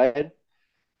good, right?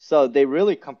 So they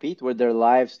really compete with their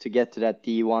lives to get to that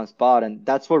D1 spot, and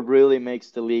that's what really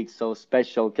makes the league so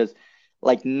special. Because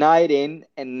like night in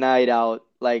and night out,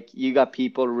 like you got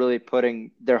people really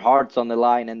putting their hearts on the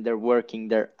line and they're working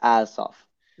their ass off.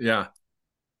 Yeah,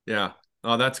 yeah.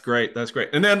 Oh, that's great. That's great.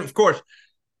 And then, of course,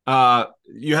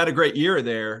 you had a great year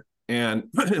there, And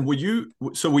were you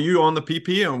on the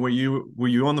PP, and were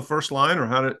you on the first line, or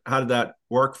how did that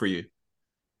work for you?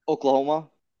 Oklahoma.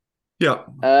 Yeah.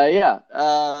 Yeah.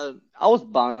 I was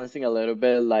bouncing a little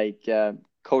bit. Like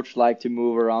coach liked to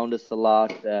move around us a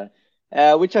lot,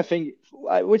 which I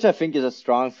think is a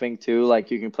strong thing too.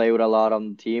 Like you can play with a lot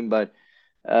on the team, but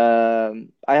I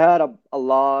had a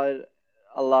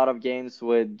lot of games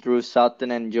with Drew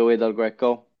Sutton and Joey Del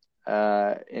Greco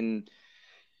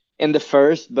in the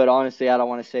first, but honestly, I don't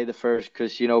want to say the first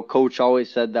because coach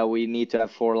always said that we need to have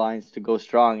four lines to go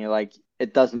strong. Like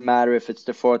it doesn't matter if it's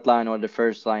the fourth line or the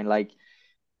first line. Like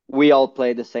we all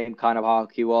played the same kind of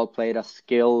hockey. We all played a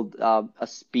skilled, a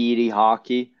speedy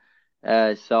hockey.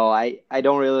 So I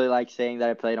don't really like saying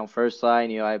that I played on first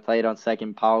line. I played on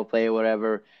second power play or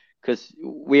whatever, because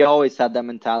we always had that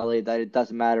mentality that it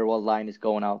doesn't matter what line is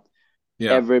going out.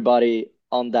 Yeah. Everybody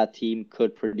on that team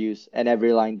could produce, and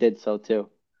every line did so too.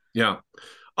 Yeah.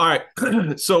 All right.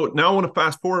 So now I want to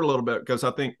fast forward a little bit, because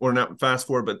I think, or not fast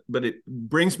forward, but it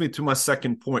brings me to my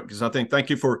second point, because I think, thank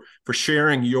you for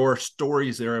sharing your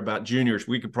stories there about juniors.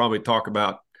 We could probably talk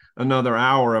about another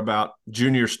hour about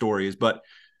junior stories, but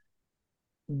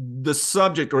the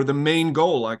subject, or the main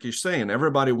goal, like you're saying,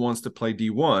 everybody wants to play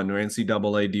D1 or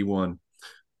NCAA D1.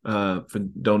 If you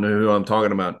don't know who I'm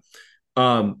talking about.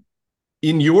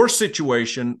 In your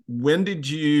situation, when did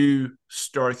you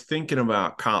start thinking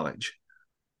about college?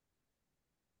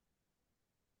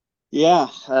 Yeah,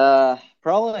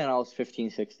 probably when I was 15,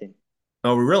 16.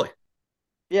 Oh, really?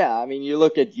 Yeah, I mean, you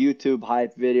look at YouTube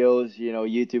hype videos,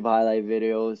 YouTube highlight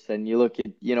videos, and you look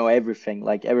at, everything,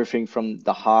 like everything from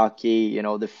the hockey,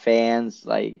 the fans,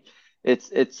 like it's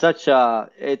such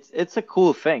it's a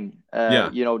cool thing,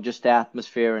 Yeah. just the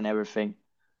atmosphere and everything.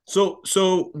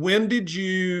 So when did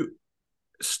you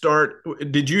start?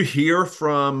 Did you hear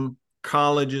from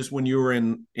colleges when you were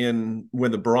in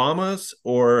with the Brahmas,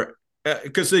 or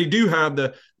because they do have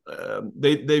the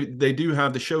they do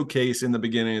have the showcase in the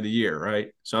beginning of the year,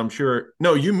 right? So I'm sure.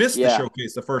 No, you missed the Yeah,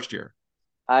 showcase the first year.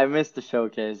 I missed the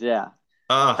showcase. Yeah.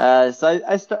 Ah, So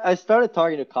I started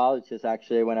talking to colleges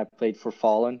actually when I played for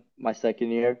Fallen my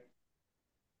second year.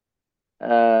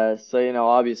 So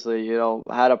obviously,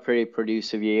 I had a pretty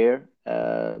producive year.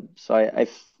 So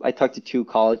I talked to two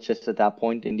colleges at that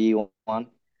point in D1.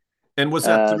 and was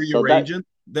that through So your that agent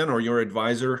then, or your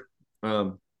advisor?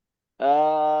 Um,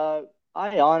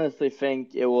 I honestly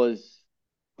think it was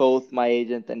both my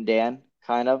agent and Dan,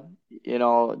 kind of.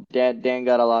 Dan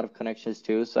got a lot of connections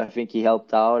too, so I think he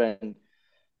helped out, and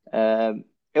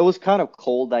it was kind of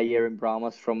cold that year in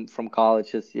Brahmas from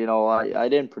colleges. I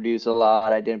didn't produce a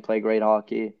lot. I didn't play great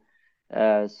hockey.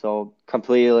 So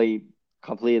completely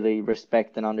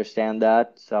respect and understand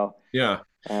that. So yeah,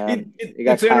 it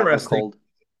got it's kind of interesting. cold.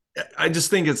 I just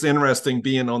think it's interesting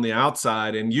being on the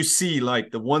outside, and you see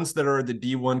like the ones that are the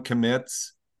D1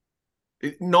 commits,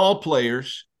 NAHL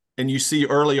players, and you see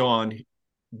early on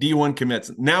D1 commits.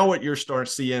 Now what you're start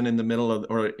seeing in the middle of,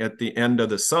 or at the end of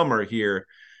the summer here,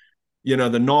 the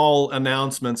NAHL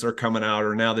announcements are coming out,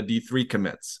 or now the D3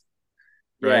 commits,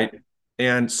 Yeah, right?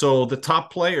 And so the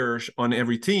top players on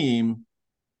every team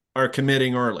are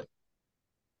committing early.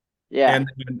 yeah. And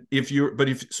if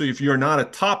you're not a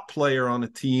top player on a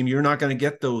team, you're not going to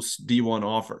get those D1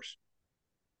 offers.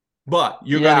 But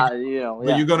Yeah, you're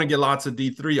yeah. going to get lots of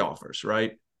D3 offers,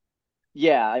 right?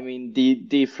 Yeah, I mean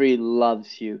D3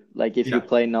 loves you. Like if you Yeah.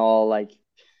 play null, like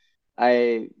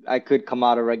I could come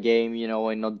out of a game,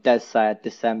 in Odessa at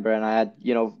December, and I had,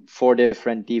 four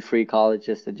different D3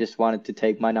 colleges that just wanted to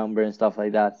take my number and stuff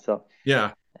like that. So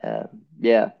Yeah. uh,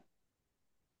 yeah.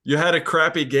 You had a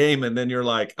crappy game, and then you're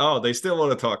like, oh, they still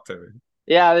want to talk to me.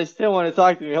 Yeah, they still want to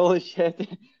talk to me. Holy shit.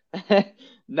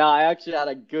 No, I actually had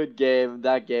a good game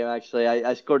that game actually.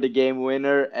 I scored the game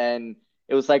winner, and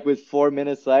it was like with 4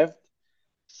 minutes left.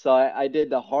 So I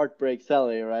did the heartbreak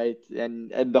celly, right?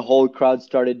 And the whole crowd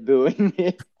started booing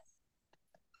me.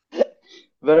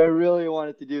 But I really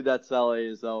wanted to do that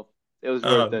celly, so it was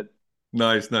worth Oh, it.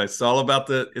 nice. It's all about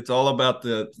the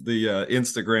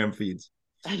Instagram feeds.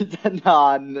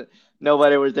 Nah,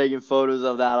 nobody was taking photos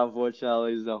of that,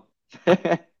 unfortunately. So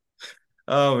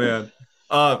Oh man.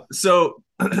 So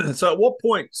so at what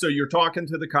point? So you're talking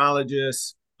to the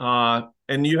colleges,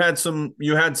 and you had some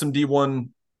D1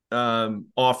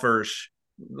 offers.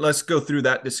 Let's go through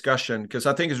that discussion, because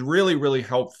I think it's really, really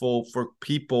helpful for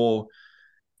people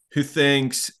who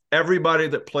thinks everybody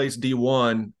that plays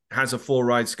D1 has a full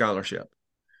ride scholarship.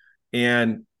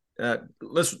 And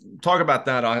let's talk about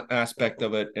that aspect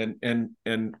of it,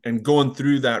 and going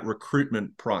through that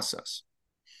recruitment process.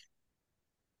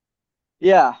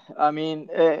 yeah, I mean,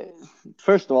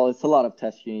 first of all, it's a lot of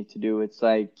tests you need to do. It's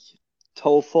like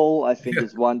TOEFL, I think,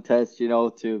 is one test,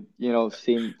 to,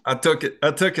 seem. I took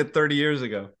it 30 years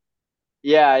ago.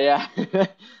 Yeah, yeah.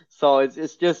 So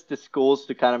it's just the schools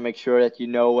to kind of make sure that you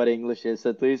know what English is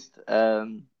at least.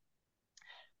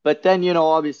 But then,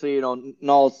 obviously,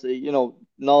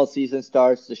 NAHL season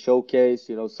starts, the showcase.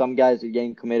 Some guys are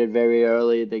getting committed very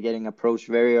early. They're getting approached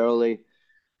very early.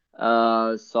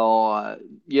 So I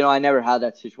never had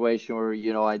that situation where,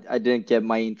 I didn't get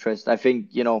my interest. I think,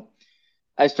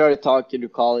 I started talking to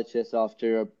colleges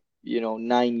after,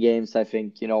 9 games. I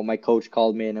think, my coach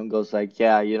called me and goes like,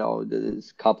 yeah,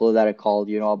 there's a couple that I called,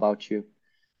 about you.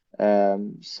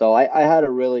 So I had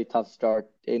a really tough start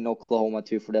in Oklahoma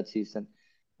too for that season.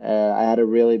 I had a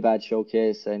really bad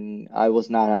showcase and I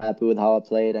was not happy with how I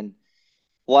played. And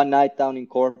one night down in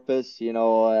Corpus,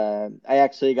 I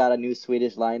actually got a new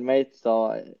Swedish line mate.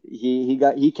 So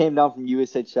he came down from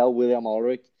USHL, William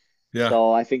Ulrich. Yeah.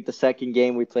 So I think the second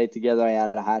game we played together, I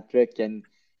had a hat trick, and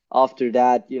after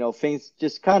that, things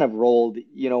just kind of rolled,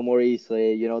 more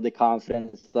easily. The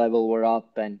confidence level were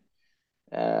up, and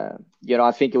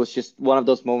I think it was just one of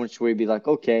those moments where you'd be like,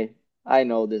 okay, I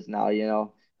know this now. I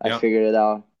Yeah. figured it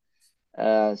out.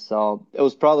 So it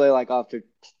was probably like after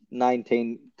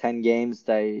 10 games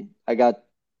that I got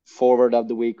forward of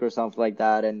the week or something like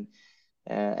that, and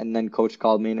then coach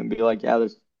called me and be like, yeah,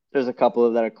 there's a couple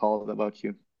of that I called about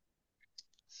you.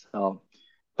 So,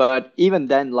 but even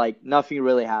then, like nothing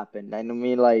really happened. And I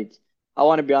mean, like I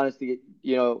want to be honest,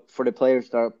 for the players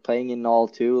that are playing in all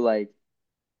too, like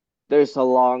there's a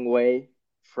long way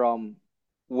from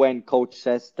when coach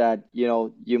says that,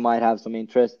 you might have some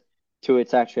interest to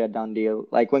it's actually a done deal.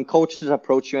 Like when coaches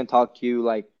approach you and talk to you,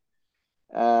 like,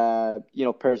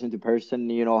 person to person,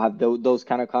 have those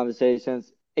kind of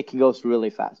conversations, it can go really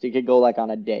fast. It could go like on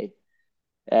a day.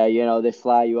 They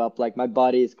fly you up. Like my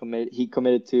buddy is committed. He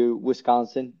committed to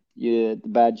Wisconsin, the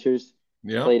Badgers,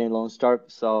 Yeah. played in Lone Star.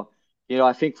 So,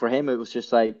 I think for him, it was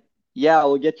just like, yeah,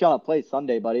 we'll get you on a plane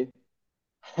Sunday, buddy.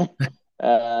 So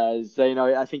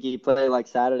I think he played like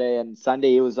Saturday and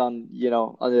Sunday he was on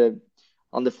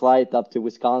the flight up to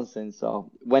Wisconsin.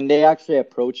 So when they actually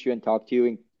approach you and talk to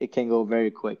you, it can go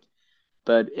very quick.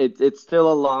 But it's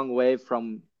still a long way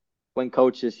from when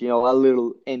coaches, a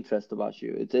little interest about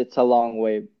you. It's a long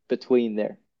way between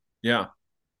there. Yeah.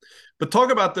 But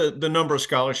talk about the number of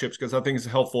scholarships, because I think it's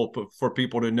helpful for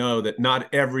people to know that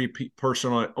not every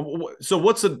person. So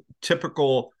what's a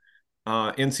typical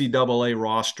NCAA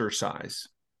roster size?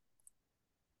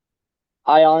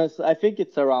 I think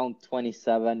it's around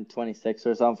 27, 26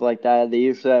 or something like that. They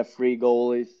usually have 3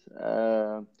 goalies.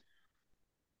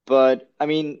 But I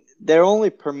mean, they're only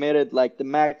permitted, like the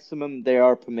maximum they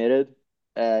are permitted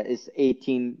is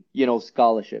 18,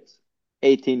 scholarships,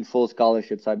 18 full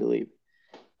scholarships, I believe.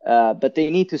 But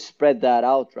they need to spread that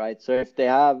out, right? So if they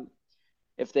have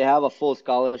a full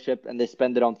scholarship and they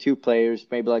spend it on 2 players,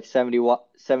 maybe like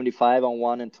 75 on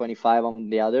one and 25 on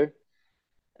the other,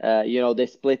 they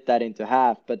split that into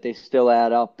half, but they still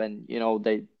add up, and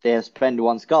they have spent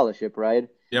one scholarship, right?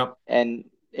 Yep. And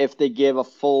if they give a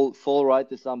full right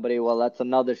to somebody, well, that's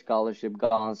another scholarship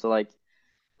gone. So like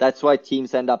that's why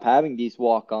teams end up having these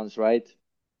walk-ons, right?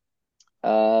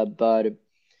 But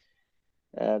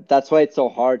that's why it's so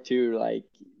hard to, like,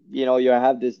 you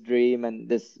have this dream and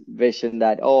this vision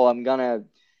that, oh, I'm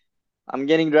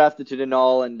getting drafted to the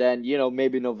NAHL, and then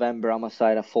maybe November I'm gonna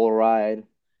sign a full ride.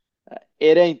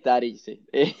 It ain't that easy.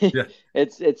 Yeah.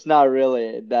 It's not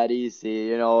really that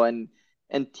easy, and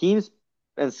teams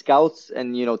and scouts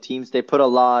and teams, they put a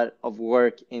lot of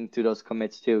work into those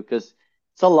commits too, because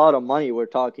it's a lot of money we're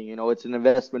talking. It's an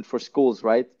investment for schools,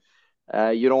 right?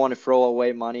 You don't want to throw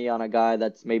away money on a guy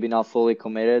that's maybe not fully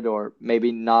committed or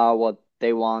maybe not what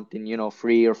they want in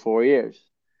 3 or 4 years.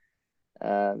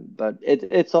 But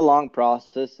it's a long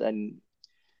process, and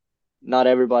not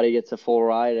everybody gets a full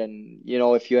ride. And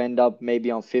if you end up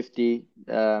maybe on 50,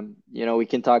 we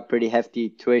can talk pretty hefty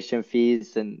tuition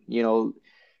fees and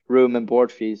room and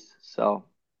board fees. So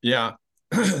Yeah.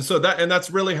 So that's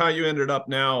really how you ended up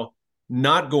now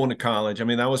not going to college. I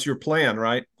mean, that was your plan,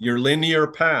 right? Your linear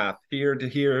path, here to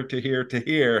here to here to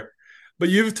here. But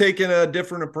you've taken a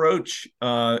different approach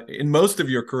in most of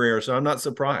your career, so I'm not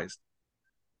surprised.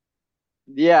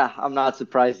 yeah, I'm not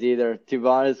surprised either, to be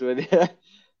honest with you.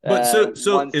 But so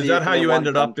One is that how season in you one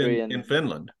ended up country, in and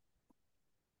Finland?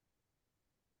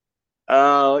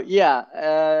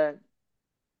 yeah,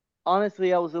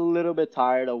 honestly, I was a little bit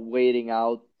tired of waiting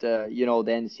out, the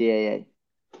NCAA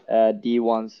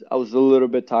D1s. I was a little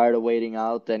bit tired of waiting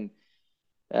out, and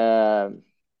I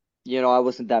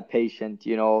wasn't that patient,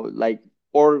 like,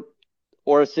 or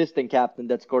or assistant captain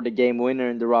that scored the game winner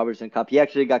in the Robertson Cup. He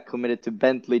actually got committed to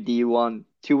Bentley D1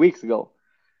 2 weeks ago.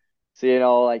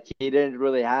 So, like he didn't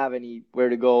really have anywhere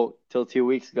to go till 2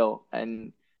 weeks ago.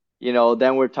 And,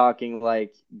 then we're talking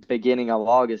like beginning of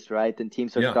August, right? And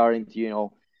teams are starting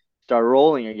to, start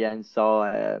rolling again.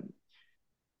 So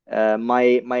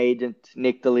my agent,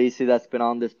 Nick DeLisi, that's been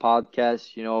on this podcast,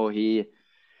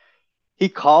 he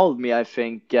called me, I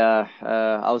think.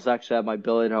 I was actually at my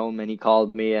billet home and he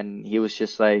called me and he was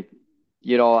just like,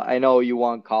 I know you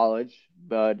want college,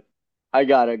 but I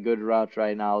got a good route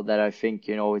right now that I think,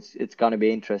 it's gonna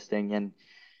be interesting.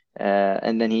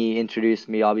 And then he introduced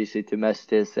me obviously to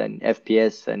Mestis and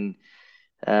FPS and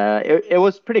it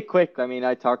was pretty quick. I mean,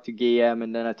 I talked to GM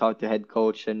and then I talked to head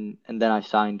coach and then I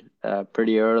signed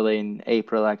pretty early in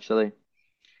April actually.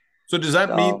 So does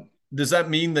that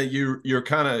mean that you're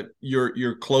kind of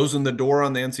you're closing the door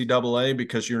on the NCAA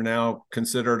because you're now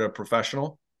considered a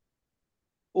professional?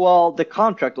 Well, the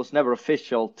contract was never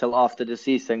official till after the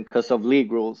season because of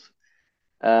league rules.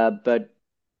 But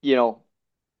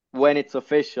when it's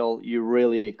official, you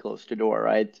really close the door,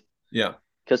 right? Yeah.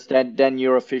 Because then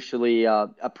you're officially a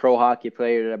pro hockey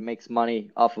player that makes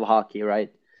money off of hockey,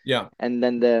 right? Yeah. And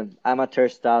then the amateur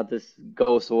status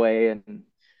goes away and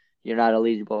you're not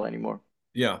eligible anymore.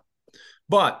 Yeah.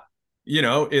 But,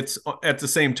 it's at the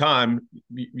same time,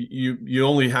 you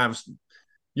only have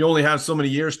so many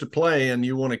years to play and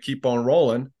you want to keep on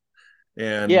rolling.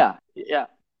 And yeah.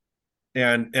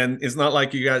 And it's not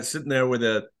like you guys sitting there with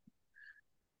a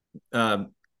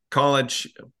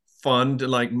college fund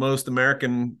like most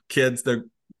American kids. The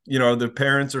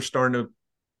parents are starting to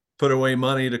put away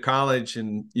money to college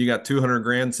and you got 200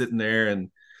 grand sitting there and,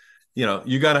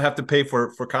 you got to have to pay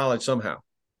for college somehow.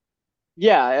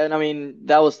 Yeah, and I mean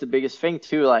that was the biggest thing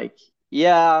too. Like,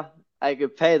 yeah, I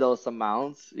could pay those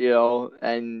amounts,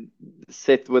 and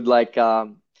sit with like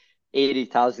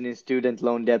 80,000 in student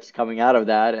loan debts coming out of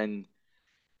that, and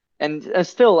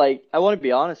still like I want to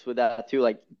be honest with that too.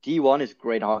 Like D1 is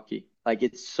great hockey. Like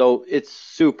it's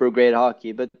super great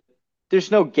hockey, but there's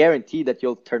no guarantee that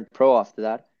you'll turn pro after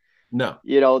that. No.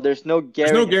 There's no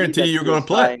guarantee you're going to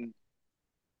play.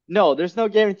 No, there's no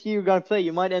guarantee you're going to play.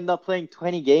 You might end up playing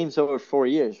 20 games over 4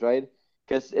 years, right?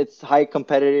 Because it's high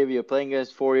competitive. You're playing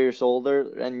against 4 years older.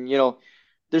 And,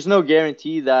 there's no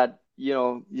guarantee that,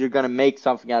 you're going to make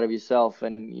something out of yourself.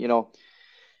 And,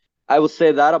 I would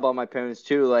say that about my parents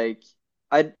too. Like,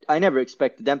 I never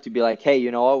expected them to be like, hey,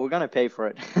 you know what, we're going to pay for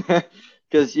it.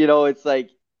 Because, it's like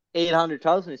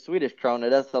 800,000 in Swedish krona.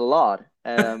 That's a lot.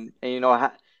 And,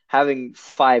 having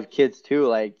 5 kids too,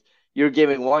 like, you're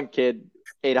giving one kid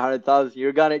 800,000,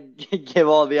 you're gonna give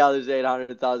all the others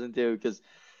 800,000 too.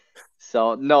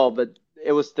 So no, but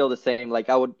it was still the same. Like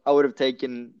I would have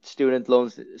taken student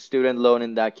loan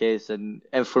in that case, and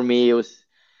for me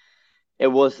it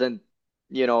wasn't.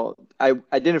 I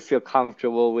didn't feel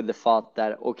comfortable with the thought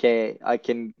that okay, I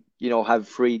can have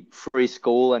free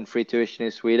school and free tuition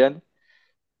in Sweden,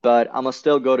 but I'm gonna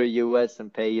still go to US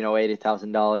and pay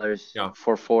 $80,000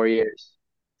 for 4 years.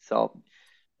 So.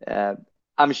 Uh,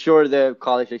 I'm sure the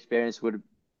college experience would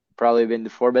probably been the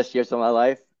 4 best years of my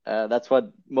life. That's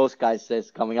what most guys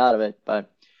says coming out of it.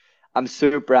 But I'm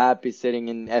super happy sitting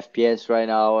in FPS right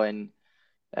now, and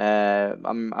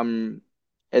I'm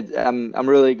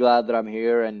really glad that I'm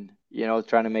here and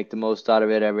trying to make the most out of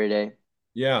it every day.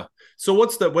 Yeah. So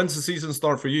when's the season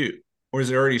start for you, or is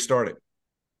it already started?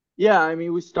 Yeah, I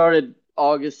mean we started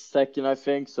August 2nd, I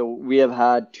think. So we have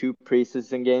had 2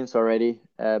 preseason games already,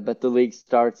 but the league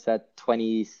starts at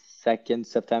 22nd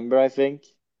September, I think.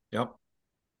 Yep.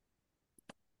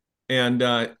 And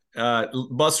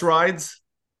bus rides?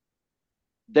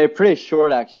 They're pretty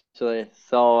short, actually.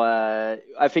 So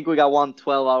I think we got one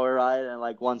 12-hour ride and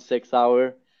like one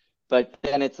 6-hour, but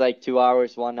then it's like 2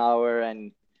 hours, 1 hour,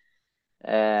 and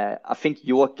I think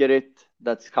Jokerit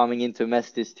that's coming into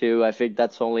Mestis too. I think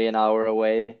that's only an hour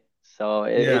away, so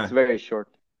it's very short.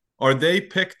 Are they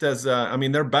picked as? I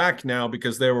mean, they're back now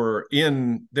because they were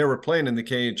playing in the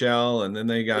KHL and then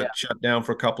they got shut down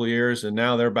for a couple of years and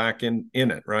now they're back in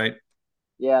it, right?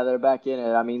 Yeah, they're back in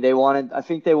it. I mean, I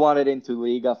think they wanted into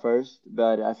Liga first,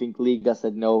 but I think Liga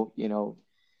said no.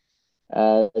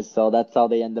 So that's how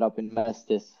they ended up in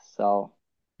Mestis. So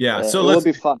yeah, so it will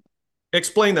be fun.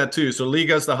 Explain that too. So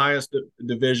Liga is the highest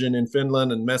division in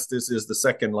Finland, and Mestis is the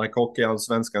second, like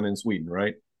Hockeyallsvenskan in Sweden,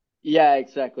 right? Yeah,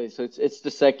 exactly. So it's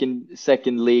the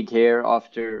second league here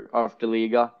after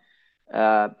Liga,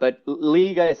 but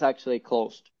Liga is actually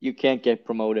closed. You can't get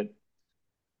promoted.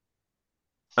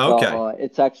 So okay.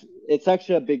 It's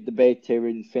actually a big debate here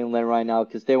in Finland right now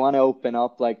because they want to open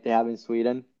up like they have in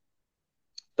Sweden,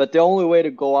 But the only way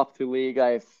to go up to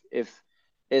Liga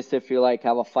if you like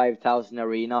have a 5,000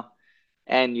 arena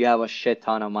and you have a shit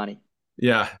ton of money.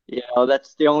 Yeah. You know,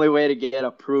 that's the only way to get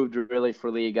approved really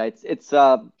for Liga. It's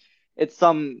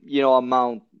some, you know,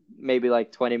 amount, maybe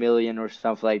like 20 million or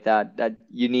stuff like that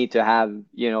you need to have,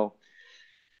 you know,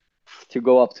 to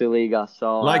go up to Liga.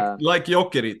 So Like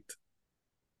Jokerit.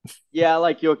 yeah,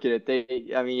 like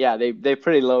Jokic, I mean, yeah, they're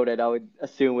pretty loaded, I would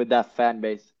assume, with that fan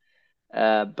base.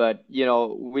 But you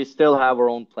know, we still have our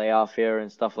own playoff here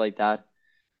and stuff like that.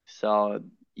 So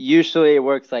usually it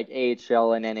works like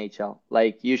AHL and NHL.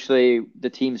 Like usually the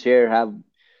teams here have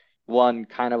one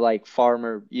kind of like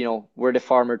farmer, you know, we're the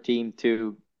farmer team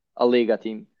to a Liga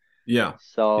team. Yeah.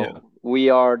 So we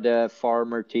are the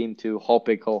farmer team to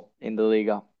Hopico in the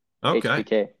Liga. Okay.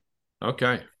 HPK.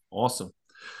 Okay. Awesome.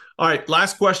 All right.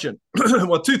 Last question.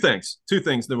 Well, two things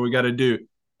that we got to do.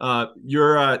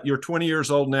 You're 20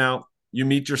 years old now. You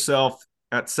meet yourself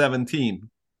at 17.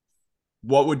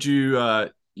 What would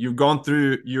you've gone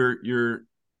through, you're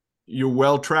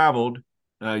well traveled,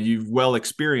 you've well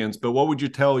experienced, but what would you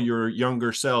tell your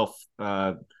younger self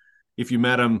if you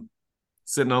met him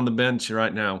sitting on the bench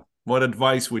right now? What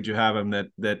advice would you have him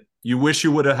that you wish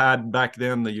you would have had back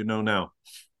then that you know now?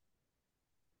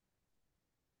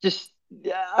 Just,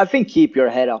 yeah, I think keep your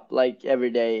head up like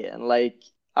every day. And like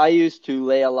I used to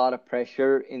lay a lot of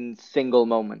pressure in single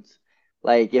moments.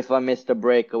 Like if I missed a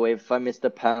breakaway, if I missed a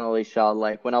penalty shot,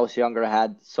 like when I was younger, I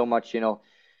had so much, you know,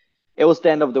 it was the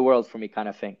end of the world for me kind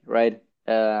of thing, right?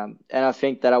 And I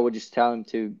think that I would just tell him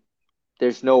to,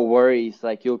 there's no worries.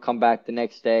 Like you'll come back the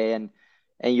next day and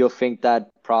you'll think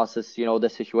that process, you know, the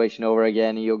situation over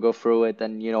again, and you'll go through it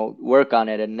and, you know, work on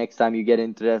it. And next time you get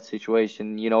into that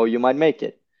situation, you know, you might make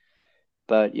it.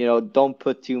 But, you know, don't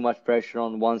put too much pressure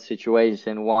on one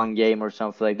situation, one game or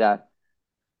something like that.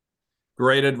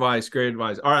 Great advice. Great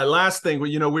advice. All right. Last thing,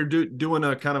 you know, we're doing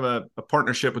a kind of a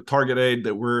partnership with Target Aid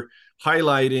that we're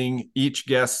highlighting each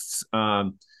guest's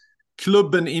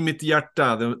klubben i mitt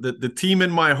hjärta, the team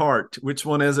in my heart. Which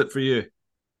one is it for you?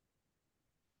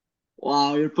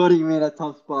 Wow, you're putting me in a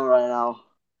tough spot right now.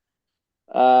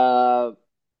 Uh,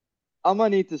 I'm gonna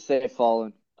need to say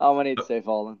Fallen. I'm gonna need to say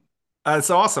Fallen.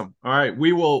 That's awesome. All right. We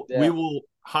Yeah. will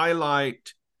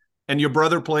highlight, and your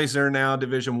brother plays there now,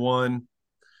 Division One.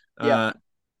 Yeah.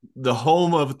 The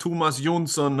home of Thomas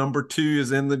Jonsson, number 2,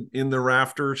 is in the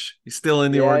rafters. He's still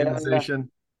in the Yeah. Yeah. Yeah.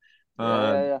 organization. Yeah.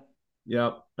 Uh,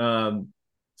 Yeah. yep.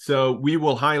 So we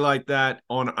will highlight that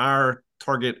on our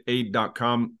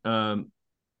targetaid.com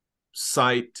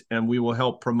site, and we will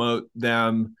help promote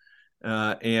them.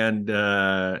 And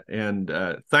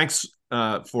thanks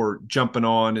for jumping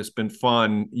on. It's been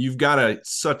fun. You've got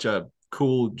such a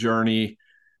cool journey.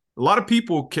 A lot of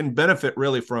people can benefit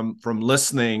really from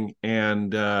listening,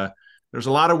 and there's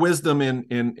a lot of wisdom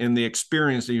in the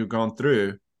experience that you've gone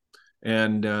through,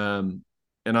 and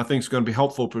I think it's going to be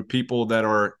helpful for people that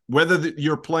are, whether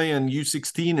you're playing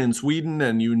U16 in Sweden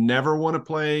and you never want to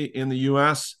play in the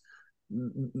US.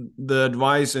 The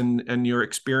advice and your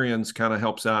experience kind of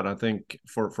helps out, I think,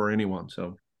 for anyone.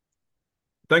 So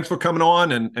thanks for coming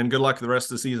on, and good luck the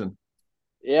rest of the season.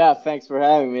 Yeah. Thanks for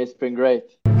having me. It's been great.